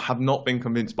just have not been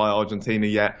convinced by Argentina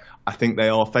yet, I think they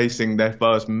are facing their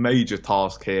first major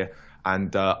task here.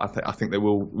 And I think they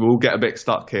will get a bit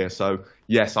stuck here. So,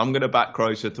 yes, I'm going to back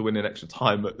Croatia to win in extra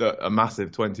time at a massive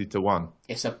 20-1.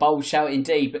 It's a bold shout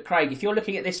indeed. But, Craig, if you're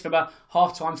looking at this from a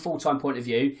half-time, full-time point of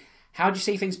view, how do you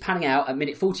see things panning out at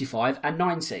minute 45 and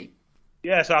 90?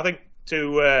 Yeah, so I think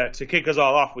to kick us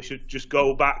all off, we should just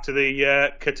go back to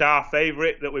the Qatar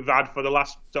favourite that we've had for the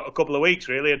last couple of weeks,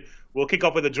 really. And we'll kick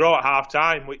off with a draw at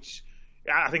half-time, which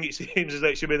I think it seems as though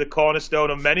it should be the cornerstone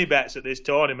of many bets at this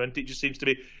tournament. It just seems to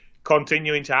be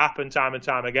continuing to happen time and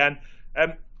time again.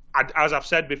 As I've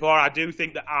said before, I do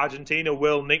think that Argentina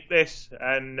will nick this,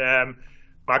 and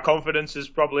my confidence is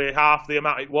probably half the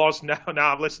amount it was now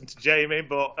I've listened to Jamie.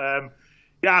 But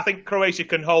I think Croatia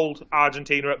can hold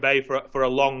Argentina at bay for a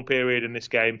long period in this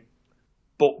game,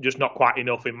 but just not quite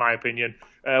enough in my opinion.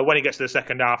 When it gets to the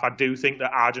second half, I do think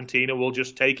that Argentina will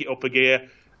just take it up a gear.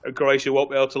 Croatia won't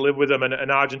be able to live with them,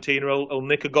 and Argentina will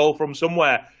nick a goal from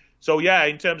somewhere. So yeah,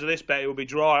 in terms of this bet, it will be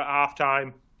draw at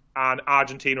half-time and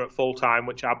Argentina at full-time,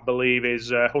 which I believe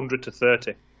is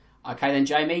 100-30. Okay then,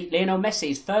 Jamie. Lionel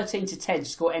Messi is 13-10 to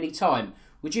score any time.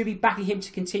 Would you be backing him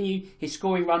to continue his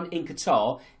scoring run in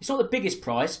Qatar? It's not the biggest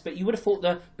price, but you would have thought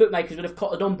the bookmakers would have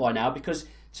cottoned on by now, because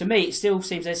to me it still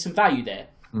seems there's some value there.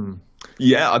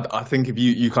 Yeah, I think if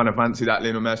you kind of fancy that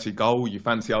Lionel Messi goal, you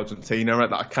fancy Argentina,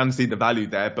 I can see the value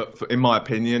there. But in my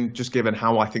opinion, just given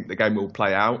how I think the game will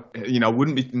play out, I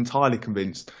wouldn't be entirely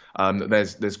convinced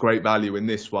that there's great value in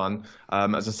this one.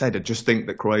 As I said, I just think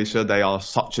that Croatia, they are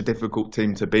such a difficult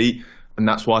team to beat. And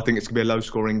that's why I think it's going to be a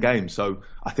low-scoring game. So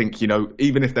I think,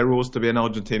 even if there was to be an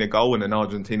Argentina goal and an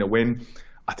Argentina win,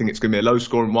 I think it's going to be a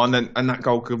low-scoring one, and that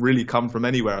goal could really come from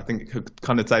anywhere. I think it could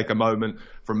kind of take a moment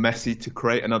from Messi to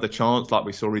create another chance, like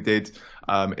we saw he did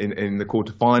in the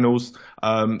quarterfinals.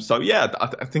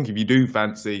 I think if you do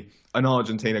fancy an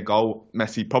Argentina goal,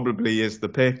 Messi probably is the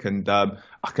pick, and I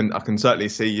can certainly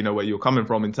see where you're coming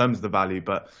from in terms of the value,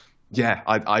 but. Yeah,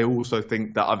 I also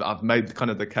think that I've made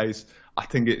kind of the case. I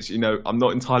think it's, I'm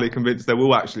not entirely convinced there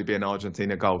will actually be an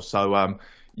Argentina goal. So,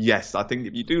 yes, I think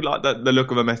if you do like the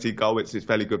look of a Messi goal, it's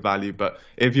fairly good value. But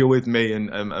if you're with me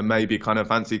and maybe kind of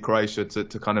fancy Croatia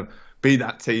to kind of be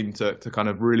that team to kind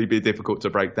of really be difficult to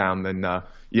break down, then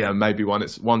maybe one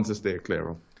to steer clear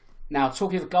of. Now,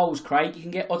 talking of goals, Craig, you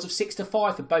can get odds of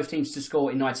 6-5 for both teams to score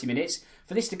in 90 minutes.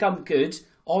 For this to come good,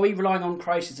 are we relying on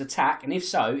Croatia's attack? And if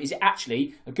so, is it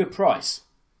actually a good price?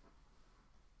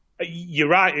 You're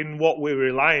right in what we're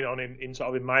relying on,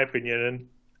 in my opinion. And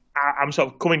I'm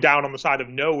sort of coming down on the side of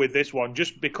no with this one,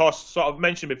 just because, sort of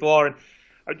mentioned before, and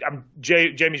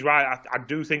Jamie's right, I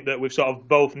do think that we've sort of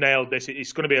both nailed this.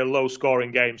 It's going to be a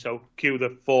low-scoring game, so cue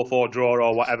the 4-4 draw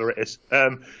or whatever it is.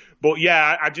 But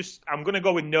yeah, I'm going to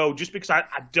go with no, just because I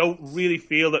don't really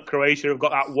feel that Croatia have got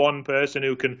that one person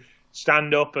who can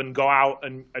stand up and go out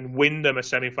and win them a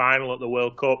semi-final at the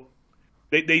World Cup.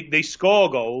 They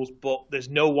score goals, but there's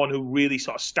no one who really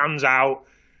sort of stands out.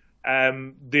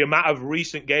 The amount of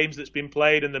recent games that's been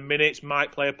played and the minutes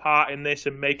might play a part in this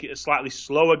and make it a slightly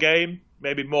slower game,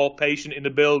 maybe more patient in the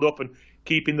build-up and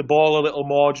keeping the ball a little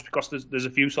more, just because there's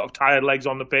a few sort of tired legs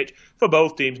on the pitch for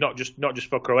both teams, not just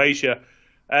for Croatia.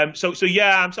 So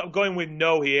yeah, I'm sort of going with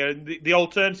no here. The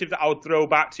alternative that I would throw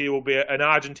back to you will be an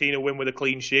Argentina win with a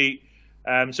clean sheet.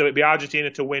 So it'd be Argentina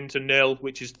to win to 0,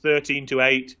 which is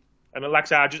 13-8. And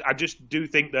like I said, I just do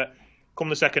think that come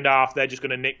the second half, they're just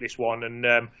going to nick this one. And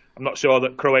I'm not sure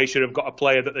that Croatia have got a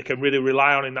player that they can really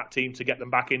rely on in that team to get them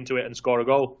back into it and score a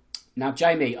goal. Now,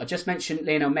 Jamie, I just mentioned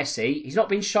Lionel Messi. He's not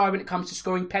been shy when it comes to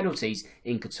scoring penalties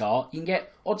in Qatar. You can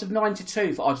get odds of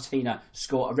 9-2 for Argentina to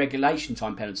score a regulation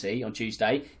time penalty on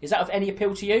Tuesday. Is that of any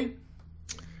appeal to you?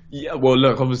 Yeah, well,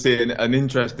 look, obviously an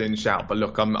interesting shout, but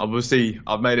look,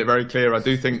 I've made it very clear. I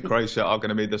do think Croatia are going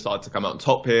to be the side to come out on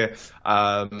top here.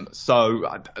 So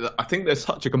I think they're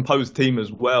such a composed team as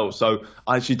well. So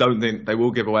I actually don't think they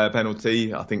will give away a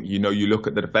penalty. I think, you look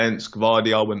at the defence,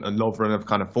 Gvardiol and Lovren have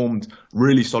kind of formed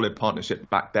really solid partnership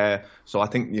back there. So I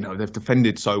think, they've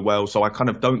defended so well. So I kind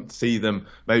of don't see them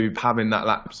maybe having that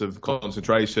lapse of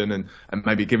concentration and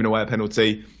maybe giving away a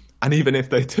penalty. And even if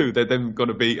they do, they're then going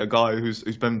to beat a guy who's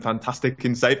been fantastic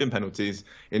in saving penalties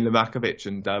in Livakovic.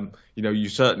 And, you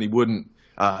certainly wouldn't,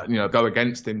 go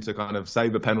against him to kind of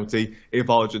save a penalty if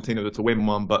Argentina were to win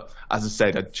one. But as I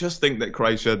said, I just think that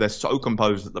Croatia, they're so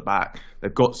composed at the back.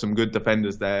 They've got some good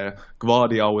defenders there.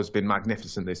 Gvardiol has been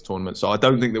magnificent this tournament. So I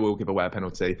don't think they will give away a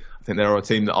penalty. I think they're a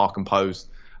team that are composed.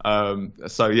 I'm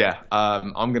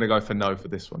going to go for no for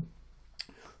this one.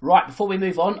 Right, before we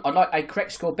move on, I'd like a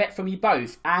correct score bet from you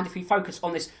both. And if we focus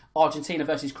on this Argentina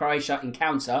versus Croatia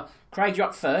encounter, Craig, you're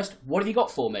up first. What have you got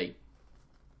for me?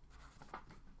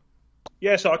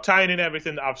 Yeah, so tying in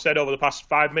everything that I've said over the past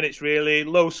 5 minutes, really.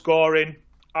 Low scoring.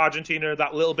 Argentina,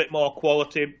 that little bit more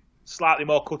quality, slightly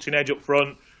more cutting edge up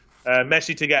front.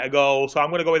 Messi to get a goal. So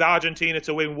I'm going to go with Argentina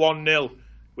to win 1-0,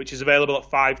 which is available at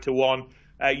 5-1.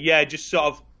 Just sort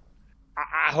of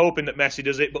I'm hoping that Messi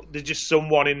does it, but there's just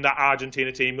someone in that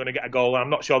Argentina team going to get a goal, and I'm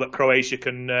not sure that Croatia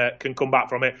can come back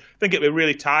from it. I think it'll be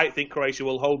really tight. I think Croatia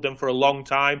will hold them for a long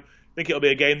time. I think it'll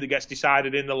be a game that gets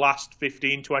decided in the last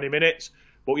 15-20 minutes.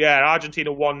 But yeah,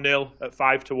 Argentina 1-0 at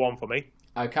 5-1 for me.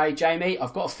 Okay, Jamie,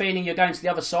 I've got a feeling you're going to the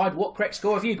other side. What correct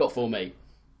score have you got for me?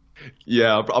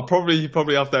 Yeah, I'll probably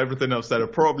after everything I've said, I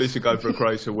probably should go for a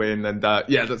Croatia win. And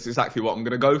that's exactly what I'm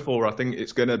going to go for. I think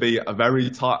it's going to be a very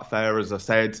tight affair, as I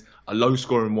said, a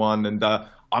low-scoring one. And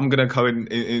I'm going to go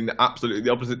in absolutely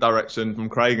the opposite direction from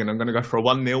Craig, and I'm going to go for a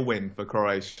 1-0 win for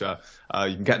Croatia.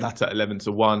 You can get that at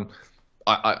 11-1.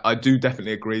 I do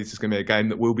definitely agree this is going to be a game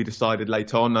that will be decided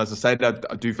later on. As I said,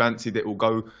 I do fancy that it will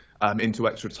go into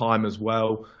extra time as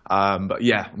well. But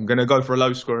yeah, I'm going to go for a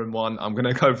low-scoring one. I'm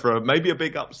going to go for maybe a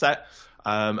big upset,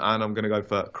 and I'm going to go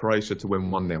for Croatia to win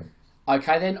 1-0.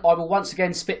 Okay, then I will once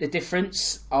again split the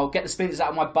difference. I'll get the splinters out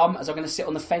of my bum as I'm going to sit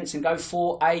on the fence and go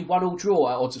for a 1-1 draw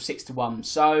at odds of 6-1.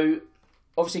 So,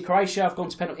 obviously, Croatia have gone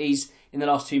to penalties in the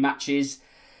last two matches.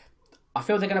 I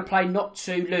feel they're going to play not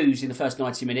to lose in the first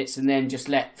 90 minutes and then just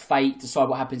let fate decide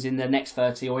what happens in the next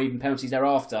 30 or even penalties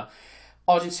thereafter.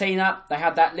 Argentina, they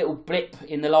had that little blip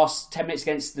in the last 10 minutes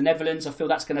against the Netherlands. I feel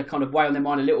that's going to kind of weigh on their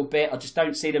mind a little bit. I just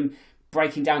don't see them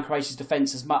breaking down Croatia's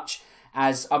defence as much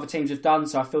as other teams have done.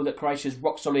 So I feel that Croatia's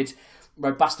rock-solid,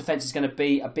 robust defence is going to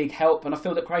be a big help. And I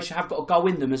feel that Croatia have got a goal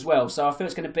in them as well. So I feel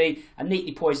it's going to be a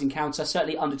neatly poised encounter,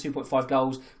 certainly under 2.5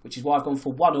 goals, which is why I've gone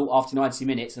for 1-0 after 90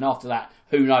 minutes. And after that,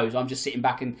 who knows? I'm just sitting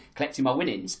back and collecting my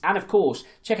winnings. And of course,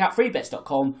 check out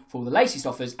freebets.com for all the latest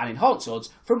offers and enhanced odds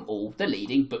from all the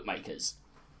leading bookmakers.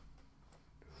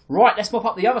 Right, let's mop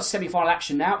up the other semi-final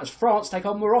action now as France take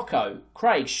on Morocco.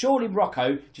 Craig, surely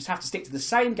Morocco just have to stick to the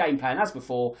same game plan as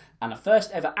before, and the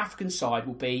first ever African side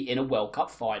will be in a World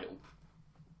Cup final.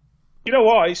 You know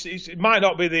what? It might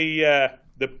not be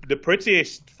the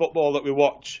prettiest football that we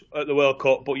watch at the World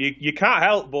Cup, but you can't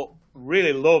help but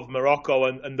really love Morocco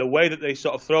and the way that they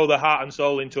sort of throw their heart and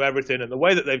soul into everything, and the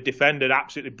way that they've defended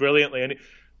absolutely brilliantly. And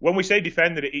when we say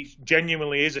defended, it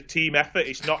genuinely is a team effort.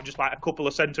 It's not just like a couple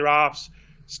of centre-halves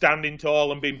standing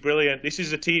tall and being brilliant. This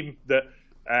is a team that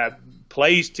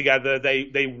plays together.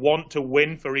 They want to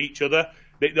win for each other.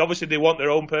 Obviously, they want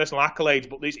their own personal accolades,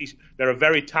 but they're a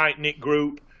very tight-knit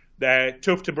group. They're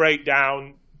tough to break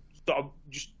down, sort of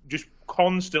just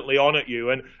constantly on at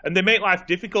you. And they make life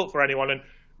difficult for anyone. And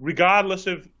regardless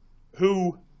of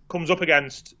who comes up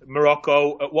against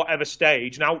Morocco at whatever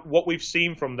stage, now what we've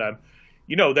seen from them,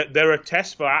 you know, that they're a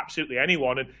test for absolutely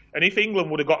anyone. And if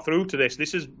England would have got through to this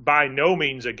is by no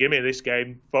means a gimme, this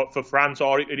game, for France,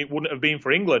 or it wouldn't have been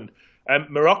for England.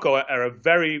 Morocco are a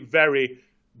very, very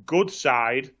good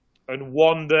side, and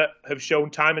one that have shown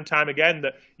time and time again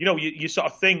that, you know, you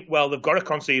sort of think, well, they've got to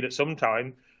concede at some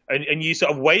time, and you're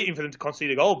sort of waiting for them to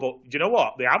concede a goal. But do you know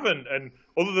what? They haven't. And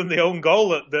other than the own goal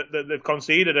that they've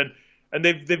conceded, and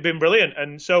they've been brilliant.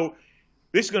 And so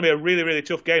this is going to be a really, really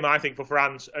tough game, I think, for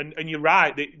France. And you're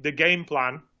right, the game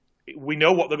plan, we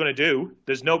know what they're going to do.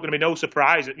 There's going to be no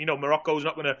surprise. You know, Morocco's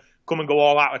not going to come and go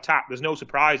all out attack. There's no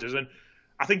surprises. And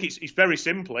I think it's very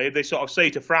simply, they sort of say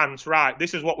to France, right,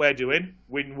 this is what we're doing.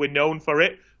 We're known for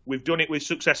it. We've done it with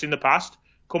success in the past.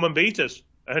 Come and beat us.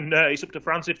 And it's up to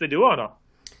France if they do or not.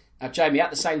 Now, Jamie, at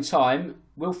the same time,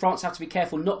 will France have to be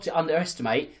careful not to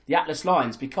underestimate the Atlas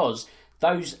Lions, because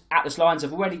those Atlas Lions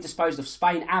have already disposed of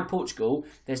Spain and Portugal.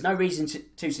 There's no reason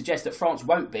to suggest that France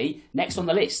won't be next on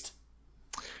the list.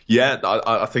 Yeah,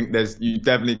 I think you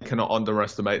definitely cannot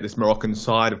underestimate this Moroccan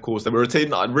side. Of course, they were a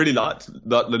team that I really liked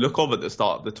the look of at the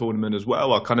start of the tournament as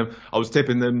well. I was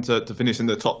tipping them to finish in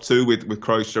the top two with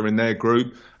Croatia in their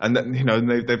group, and then, you know,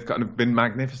 they've kind of been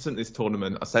magnificent this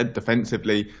tournament. I said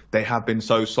defensively they have been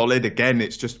so solid. Again,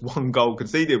 it's just one goal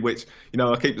conceded, which, you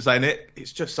know, I keep saying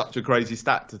it's just such a crazy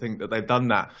stat to think that they've done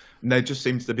that, and there just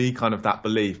seems to be kind of that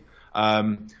belief.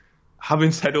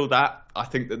 Having said all that, I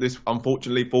think that this,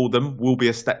 unfortunately for them, will be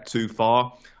a step too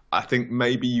far. I think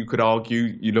maybe you could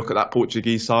argue, you look at that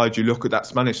Portuguese side, you look at that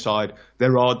Spanish side,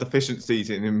 there are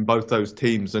deficiencies in both those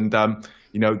teams. And,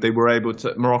 you know,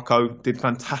 Morocco did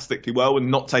fantastically well and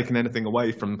not taking anything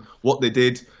away from what they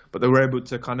did, but they were able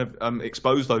to kind of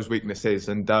expose those weaknesses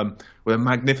and were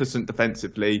magnificent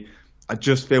defensively. I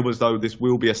just feel as though this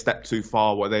will be a step too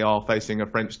far where they are facing a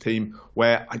French team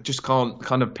where I just can't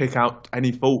kind of pick out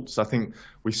any faults. I think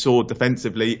we saw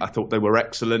defensively, I thought they were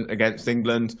excellent against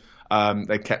England.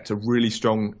 They kept a really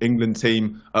strong England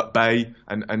team at bay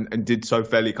and did so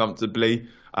fairly comfortably.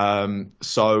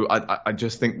 So I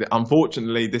just think that,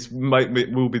 unfortunately, this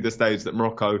will be the stage that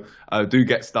Morocco do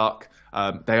get stuck.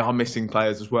 They are missing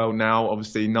players as well now.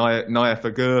 Obviously, Naya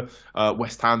Fagur,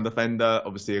 West Ham defender,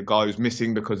 obviously a guy who's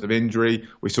missing because of injury.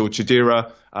 We saw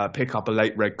Chidira pick up a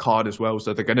late red card as well.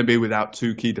 So they're going to be without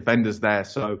two key defenders there.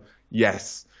 So,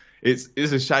 yes, it's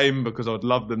a shame because I'd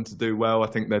love them to do well. I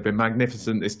think they've been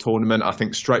magnificent this tournament. I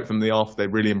think straight from the off, they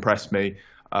really impressed me.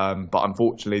 But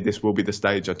unfortunately, this will be the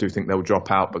stage I do think they'll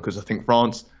drop out, because I think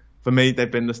France, for me,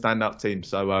 they've been the standout team.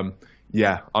 So,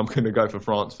 yeah, I'm going to go for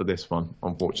France for this one,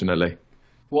 unfortunately.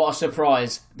 What a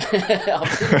surprise. But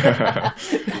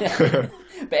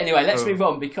anyway, let's move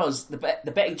on, because the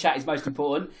betting chat is most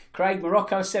important. Craig,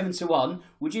 Morocco 7-1.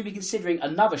 Would you be considering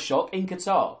another shock in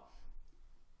Qatar?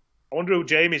 I wonder who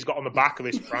Jamie's got on the back of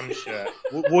his France shirt.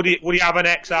 Would he have an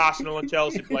ex-Arsenal and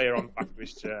Chelsea player on the back of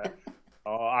his shirt?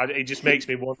 It just makes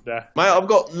me wonder. Mate, I've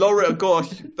got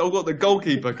the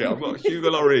goalkeeper kit. I've got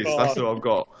Hugo Lloris. Oh, that's what I've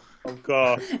got. Of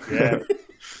course, yeah.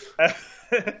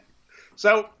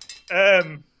 So,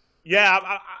 I'm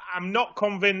not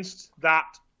convinced that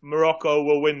Morocco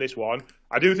will win this one.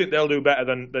 I do think they'll do better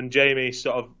than Jamie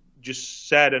sort of just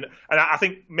said, and I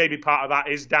think maybe part of that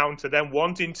is down to them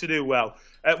wanting to do well.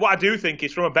 What I do think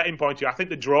is, from a betting point of view, I think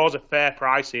the draw's a fair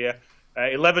price here.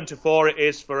 11-4 it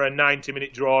is for a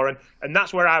 90-minute draw, and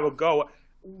that's where I would go.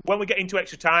 When we get into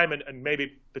extra time and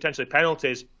maybe potentially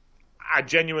penalties, I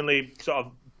genuinely sort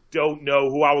of don't know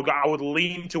who I would go. I would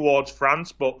lean towards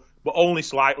France, but only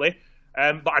slightly.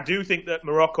 But I do think that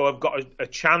Morocco have got a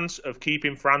chance of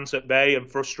keeping France at bay and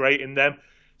frustrating them.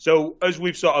 So, as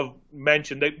we've sort of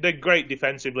mentioned, they're great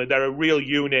defensively. They're a real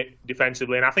unit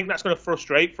defensively, and I think that's going to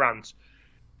frustrate France.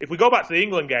 If we go back to the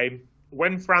England game,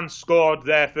 when France scored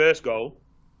their first goal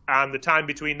and the time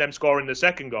between them scoring the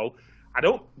second goal, I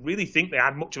don't really think they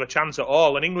had much of a chance at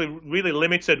all, and England really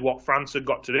limited what France had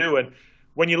got to do. And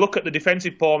when you look at the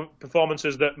defensive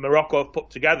performances that Morocco have put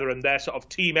together and their sort of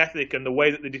team ethic and the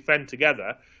way that they defend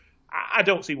together, I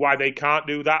don't see why they can't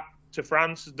do that to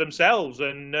France themselves.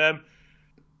 And I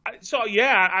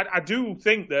do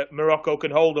think that Morocco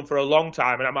can hold them for a long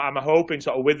time, and I'm hoping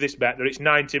sort of with this bet that it's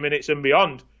 90 minutes and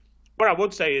beyond. What I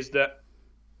would say is that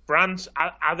France,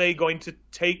 are they going to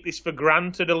take this for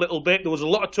granted a little bit? There was a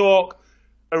lot of talk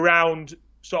around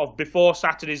sort of before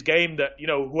Saturday's game that,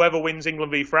 whoever wins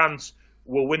England v France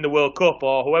will win the World Cup,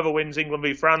 or whoever wins England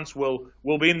v France will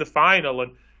be in the final.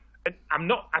 And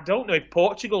I don't know if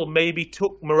Portugal maybe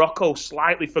took Morocco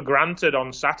slightly for granted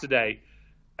on Saturday.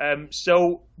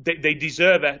 So they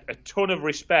deserve a ton of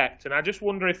respect. And I just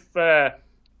wonder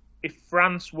if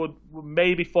France would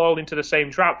maybe fall into the same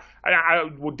trap. I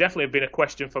would definitely have been a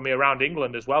question for me around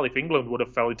England as well, if England would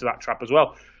have fell into that trap as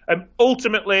well.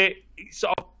 Ultimately,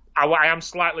 I am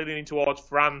slightly leaning towards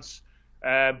France,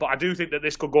 but I do think that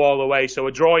this could go all the way. So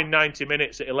a draw in 90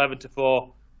 minutes at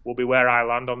 11-4 will be where I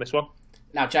land on this one.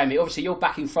 Now, Jamie, obviously you're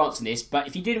backing France in this, but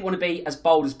if you didn't want to be as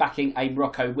bold as backing a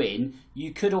Morocco win,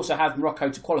 you could also have Morocco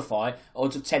to qualify,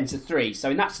 odds of 10-3. So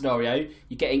in that scenario,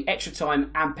 you're getting extra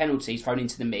time and penalties thrown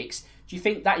into the mix. Do you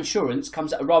think that insurance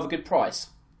comes at a rather good price?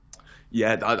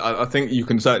 Yeah, I think you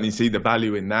can certainly see the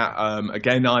value in that.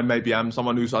 Again, I maybe am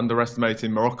someone who's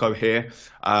underestimating Morocco here.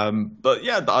 But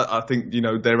yeah, I think,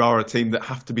 there are a team that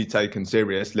have to be taken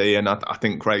seriously. And I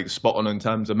think Craig's spot on in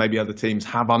terms of maybe other teams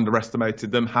have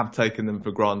underestimated them, have taken them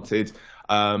for granted.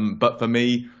 But for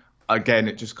me, again,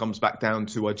 it just comes back down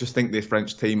to, I just think this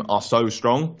French team are so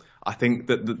strong. I think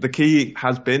that the key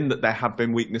has been that there have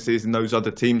been weaknesses in those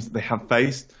other teams that they have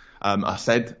faced. I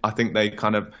think they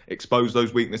kind of expose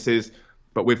those weaknesses.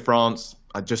 But with France,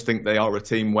 I just think they are a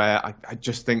team where I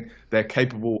just think they're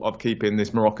capable of keeping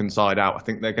this Moroccan side out. I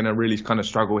think they're going to really kind of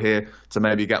struggle here to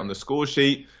maybe get on the score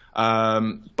sheet.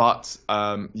 Again,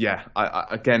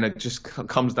 it just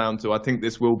comes down to, I think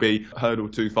this will be a hurdle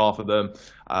too far for them.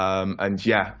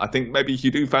 I think maybe if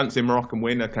you do fancy a Moroccan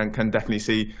win, I can definitely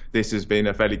see this as being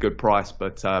a fairly good price.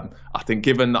 But I think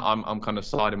given that I'm kind of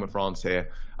siding with France here,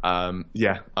 I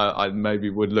maybe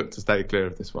would look to stay clear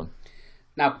of this one.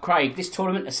 Now, Craig, this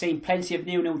tournament has seen plenty of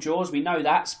 0-0 draws. We know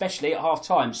that, especially at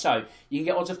half-time. So you can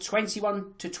get odds of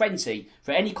 21-20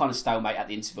 for any kind of stalemate at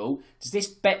the interval. Does this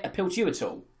bet appeal to you at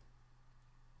all?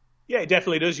 Yeah, it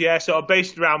definitely does, yeah. So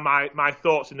based around my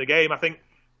thoughts in the game, I think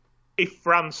if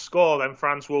France score, then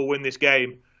France will win this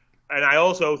game. And I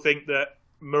also think that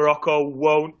Morocco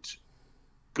won't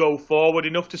go forward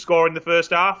enough to score in the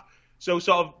first half. So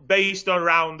sort of based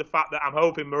around the fact that I'm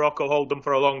hoping Morocco hold them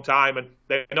for a long time and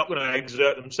they're not going to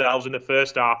exert themselves in the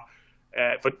first half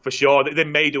for sure. They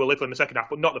may do a little in the second half,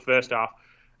 but not the first half.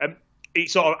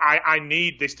 It's sort of I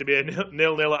need this to be a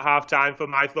 0-0 at half time for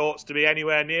my thoughts to be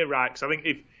anywhere near right. Because I think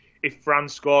if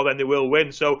France score, then they will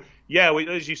win. So yeah,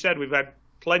 as you said, we've had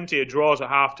plenty of draws at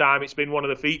half time. It's been one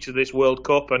of the features of this World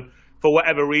Cup, and for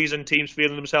whatever reason, teams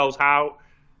feeling themselves out,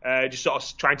 just sort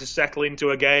of trying to settle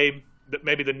into a game. That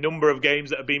maybe the number of games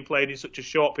that have been played in such a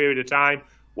short period of time,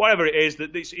 whatever it is,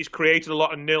 that it's created a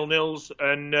lot of 0-0s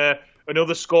and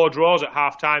other score draws at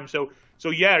half time. So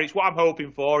yeah, it's what I'm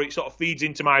hoping for. It sort of feeds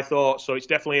into my thoughts. So it's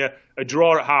definitely a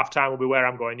draw at half time will be where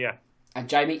I'm going, yeah. And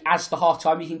Jamie, as for half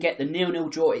time, you can get the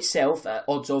 0-0 draw itself at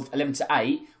odds of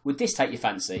 11-8. Would this take your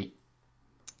fancy?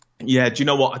 Yeah, do you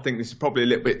know what? I think this is probably a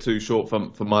little bit too short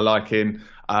for my liking.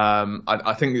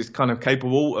 I think it's kind of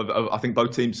capable of I think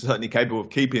both teams are certainly capable of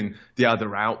keeping the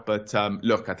other out. But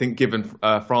look, I think given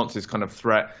France's kind of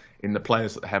threat in the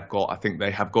players that they have got, I think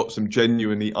they have got some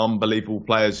genuinely unbelievable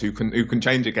players who can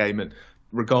change a game. And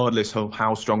regardless of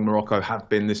how strong Morocco have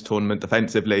been this tournament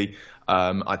defensively,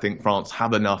 I think France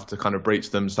have enough to kind of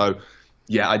breach them. So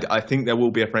yeah, I think there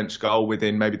will be a French goal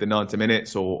within maybe the 90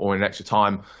 minutes or in extra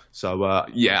time. So,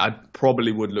 I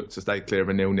probably would look to stay clear of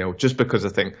a 0-0 just because I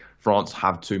think France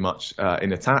have too much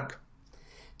in attack.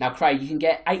 Now, Craig, you can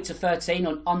get 8-13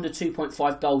 on under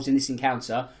 2.5 goals in this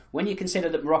encounter. When you consider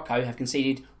that Morocco have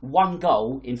conceded one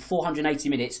goal in 480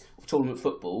 minutes of tournament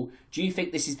football, do you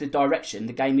think this is the direction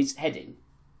the game is heading?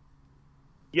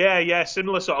 Yeah,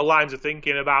 similar sort of lines of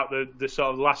thinking about the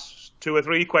sort of last two or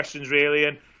three questions, really.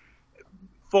 And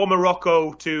for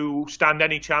Morocco to stand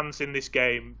any chance in this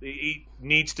game, it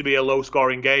needs to be a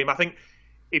low-scoring game. I think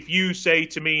if you say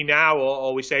to me now,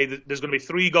 or we say that there's going to be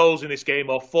 3 goals in this game,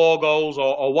 or 4 goals,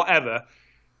 or whatever,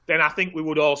 then I think we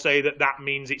would all say that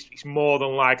means it's more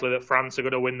than likely that France are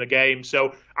going to win the game.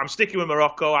 So I'm sticking with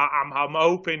Morocco. I'm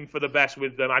hoping for the best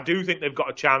with them. I do think they've got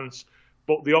a chance,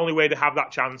 but the only way to have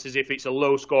that chance is if it's a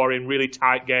low-scoring, really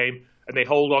tight game and they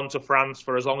hold on to France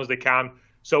for as long as they can.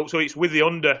 So it's with the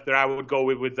under that I would go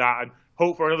with that, and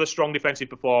hope for another strong defensive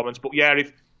performance. But yeah,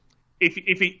 if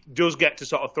it does get to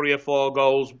sort of 3 or 4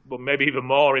 goals, but maybe even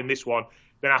more in this one,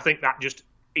 then I think that just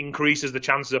increases the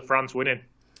chances of France winning.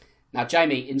 Now,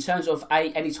 Jamie, in terms of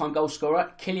anytime goal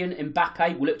scorer, Kylian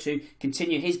Mbappe will look to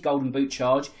continue his golden boot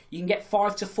charge. You can get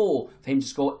 5-4 for him to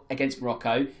score against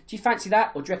Morocco. Do you fancy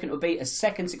that, or do you reckon it will be a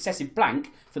second successive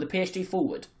blank for the PSG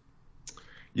forward?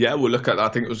 Yeah, we'll look at that. I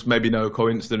think it was maybe no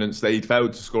coincidence that he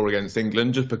failed to score against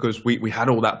England, just because we had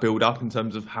all that build up in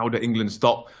terms of how did England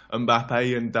stop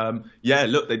Mbappe. And yeah,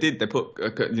 look, they did. They put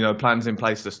plans in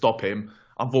place to stop him.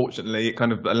 Unfortunately, it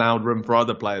kind of allowed room for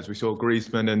other players. We saw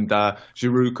Griezmann and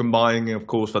Giroud combining, of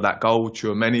course, for that goal.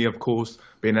 Tchouaméni, of course,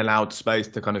 being allowed space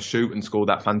to kind of shoot and score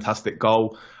that fantastic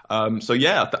goal. So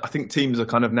yeah, I think teams are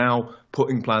kind of now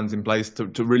putting plans in place to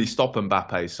really stop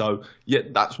Mbappe. So yeah,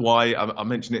 that's why I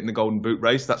mentioned it in the Golden Boot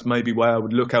race. That's maybe where I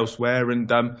would look elsewhere.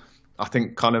 And I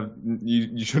think kind of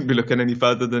you shouldn't be looking any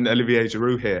further than Olivier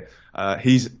Giroud here.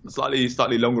 He's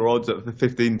slightly longer odds at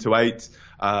 15-8.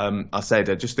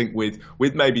 I just think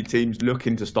with maybe teams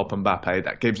looking to stop Mbappe,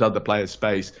 that gives other players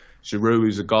space. Giroud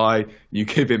is a guy, you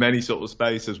give him any sort of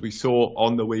space, as we saw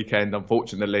on the weekend,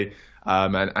 unfortunately,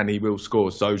 and he will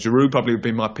score. So Giroud probably would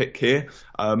be my pick here.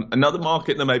 Another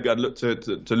market that maybe I'd look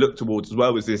to look towards as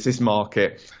well is the assist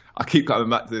market. I keep coming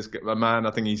back to this man.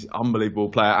 I think he's an unbelievable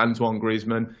player, Antoine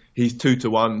Griezmann. He's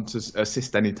 2-1 to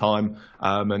assist any time,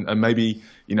 and maybe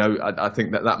I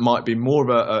think that might be more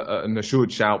of an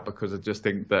assured shout, because I just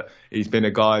think that he's been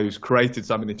a guy who's created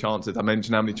so many chances. I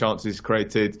mentioned how many chances he's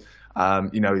created.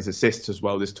 His assists as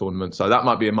well this tournament, so that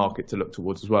might be a market to look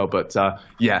towards as well. But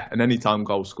yeah, an anytime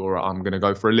goal scorer, I'm going to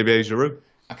go for Olivier Giroud.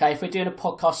 Okay, if we're doing a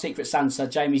podcast Secret Santa,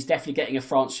 Jamie's definitely getting a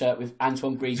France shirt with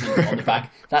Antoine Griezmann on the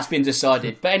back. That's been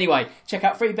decided. But anyway, check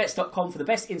out freebets.com for the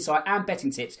best insight and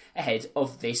betting tips ahead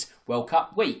of this World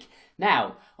Cup week.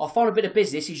 Now, our final bit of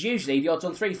business is usually the odds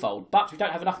on threefold, but we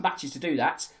don't have enough matches to do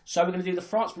that, so we're going to do the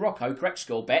France-Morocco correct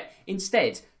score bet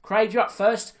instead. Craig, you're up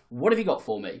first. What have you got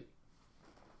for me?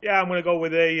 Yeah, I'm going to go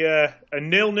with a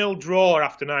 0-0 draw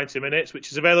after 90 minutes, which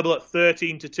is available at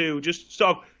 13-2. Just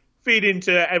sort of feed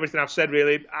into everything I've said,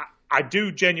 really. I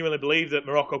do genuinely believe that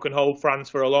Morocco can hold France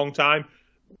for a long time.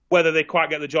 Whether they quite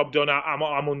get the job done,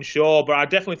 I'm unsure, but I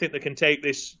definitely think they can take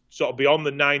this sort of beyond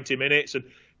the 90 minutes. And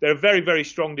they're a very, very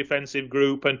strong defensive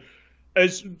group. And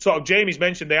as sort of Jamie's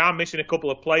mentioned, they are missing a couple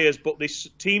of players, but this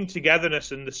team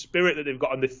togetherness and the spirit that they've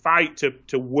got and the fight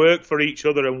to work for each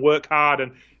other and work hard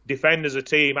and defend as a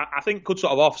team, I think could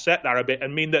sort of offset that a bit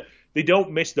and mean that they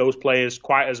don't miss those players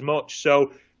quite as much.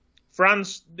 So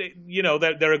France,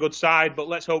 they're a good side, but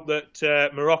let's hope that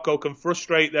Morocco can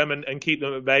frustrate them and keep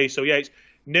them at bay. So yeah, it's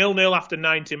 0-0 after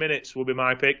 90 minutes will be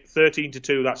my pick.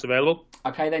 13-2, that's available.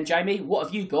 Okay then, Jamie, what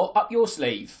have you got up your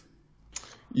sleeve?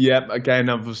 Yeah, again,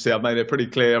 obviously I've made it pretty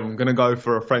clear. I'm going to go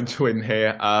for a French win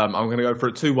here. I'm going to go for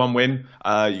a 2-1 win.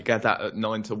 You get that at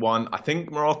 9-1. I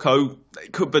think Morocco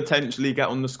could potentially get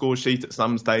on the score sheet at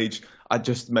some stage. I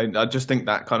just think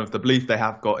that kind of the belief they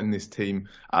have got in this team,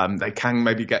 they can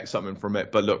maybe get something from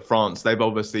it. But look, France, they've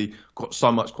obviously got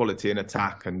so much quality in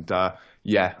attack, and I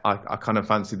kind of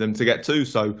fancy them to get 2.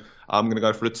 So I'm going to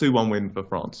go for a 2-1 win for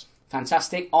France.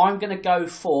 Fantastic. I'm going to go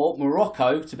for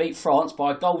Morocco to beat France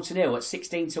by 1-0 at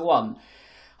 16-1.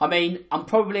 I mean, I'm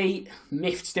probably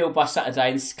miffed still by Saturday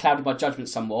and it's clouded my judgment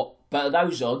somewhat, but at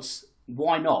those odds,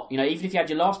 why not? Even if you had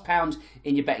your last pound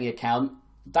in your betting account,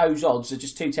 those odds are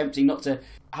just too tempting not to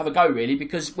have a go, really,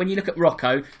 because when you look at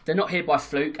Morocco, they're not here by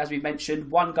fluke, as we've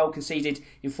mentioned. 1 goal conceded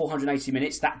in 480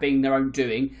 minutes, that being their own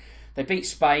doing. They beat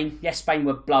Spain. Yes, Spain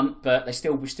were blunt, but they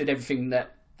still withstood everything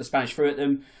that the Spanish threw at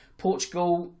them.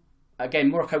 Portugal, again,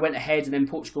 Morocco went ahead and then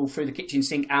Portugal threw the kitchen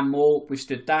sink and more,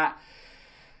 withstood that.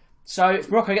 So if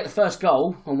Morocco get the first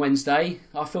goal on Wednesday,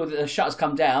 I feel that the shutters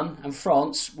come down and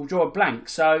France will draw a blank.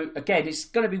 So again, it's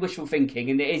going to be wishful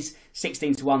thinking, and it is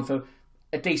 16-1 for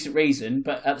a decent reason,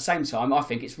 but at the same time, I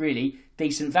think it's really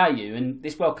decent value. And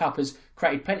this World Cup has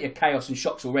created plenty of chaos and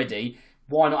shocks already.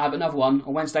 Why not have another one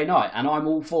on Wednesday night? And I'm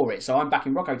all for it. So I'm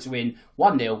backing Morocco to win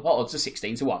 1-0 at odds of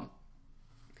 16-1.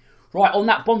 Right, on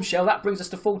that bombshell, that brings us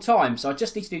to full time. So I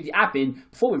just need to do the admin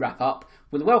before we wrap up.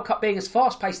 With the World Cup being as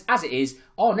fast-paced as it is,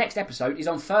 our next episode is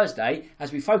on Thursday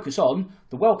as we focus on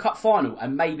the World Cup final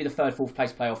and maybe the third, fourth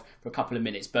place playoff for a couple of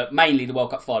minutes, but mainly the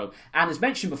World Cup final. And as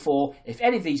mentioned before, if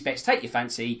any of these bets take your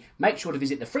fancy, make sure to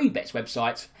visit the Free Bets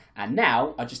website. And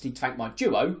now I just need to thank my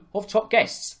duo of top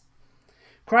guests.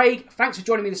 Craig, thanks for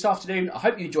joining me this afternoon. I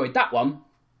hope you enjoyed that one.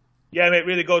 Yeah, mate,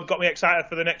 really good. Got me excited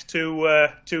for the next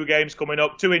two games coming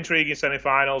up. 2 intriguing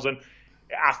semi-finals, and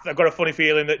I've got a funny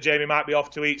feeling that Jamie might be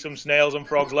off to eat some snails and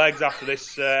frogs' legs after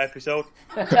this episode.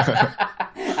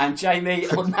 And Jamie,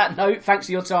 on that note, thanks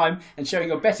for your time and sharing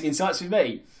your betting insights with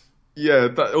me. Yeah,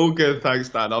 all good. Thanks,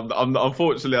 Dan.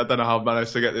 Unfortunately, I don't know how I've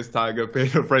managed to get this tag of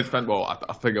being a French fan. Well,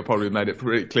 I think I probably made it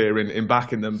pretty clear in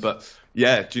backing them. But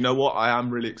yeah, do you know what? I am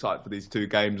really excited for these two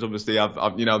games. Obviously,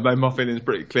 I've made my feelings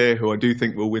pretty clear who I do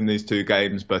think will win these two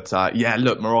games. But yeah,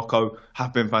 look, Morocco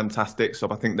have been fantastic. So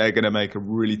I think they're going to make a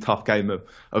really tough game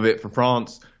of it for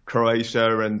France.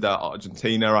 Croatia and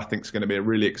Argentina, I think, is going to be a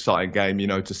really exciting game,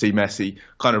 to see Messi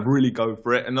kind of really go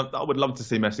for it. And I would love to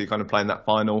see Messi kind of playing that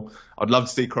final. I'd love to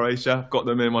see Croatia. Got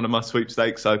them in one of my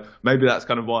sweepstakes, so maybe that's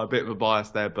kind of why a bit of a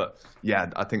bias there. But yeah,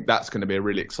 I think that's going to be a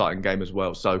really exciting game as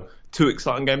well. So two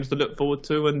exciting games to look forward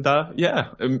to. And yeah,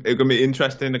 it's going to be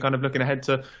interesting to kind of looking ahead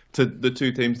to the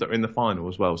two teams that are in the final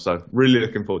as well. So really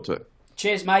looking forward to it.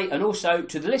 Cheers, mate, and also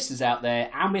to the listeners out there.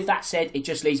 And with that said, it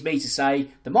just leaves me to say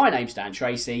that my name's Dan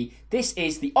Tracey. This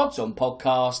is the Odds On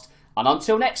Podcast. And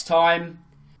until next time,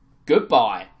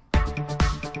 goodbye.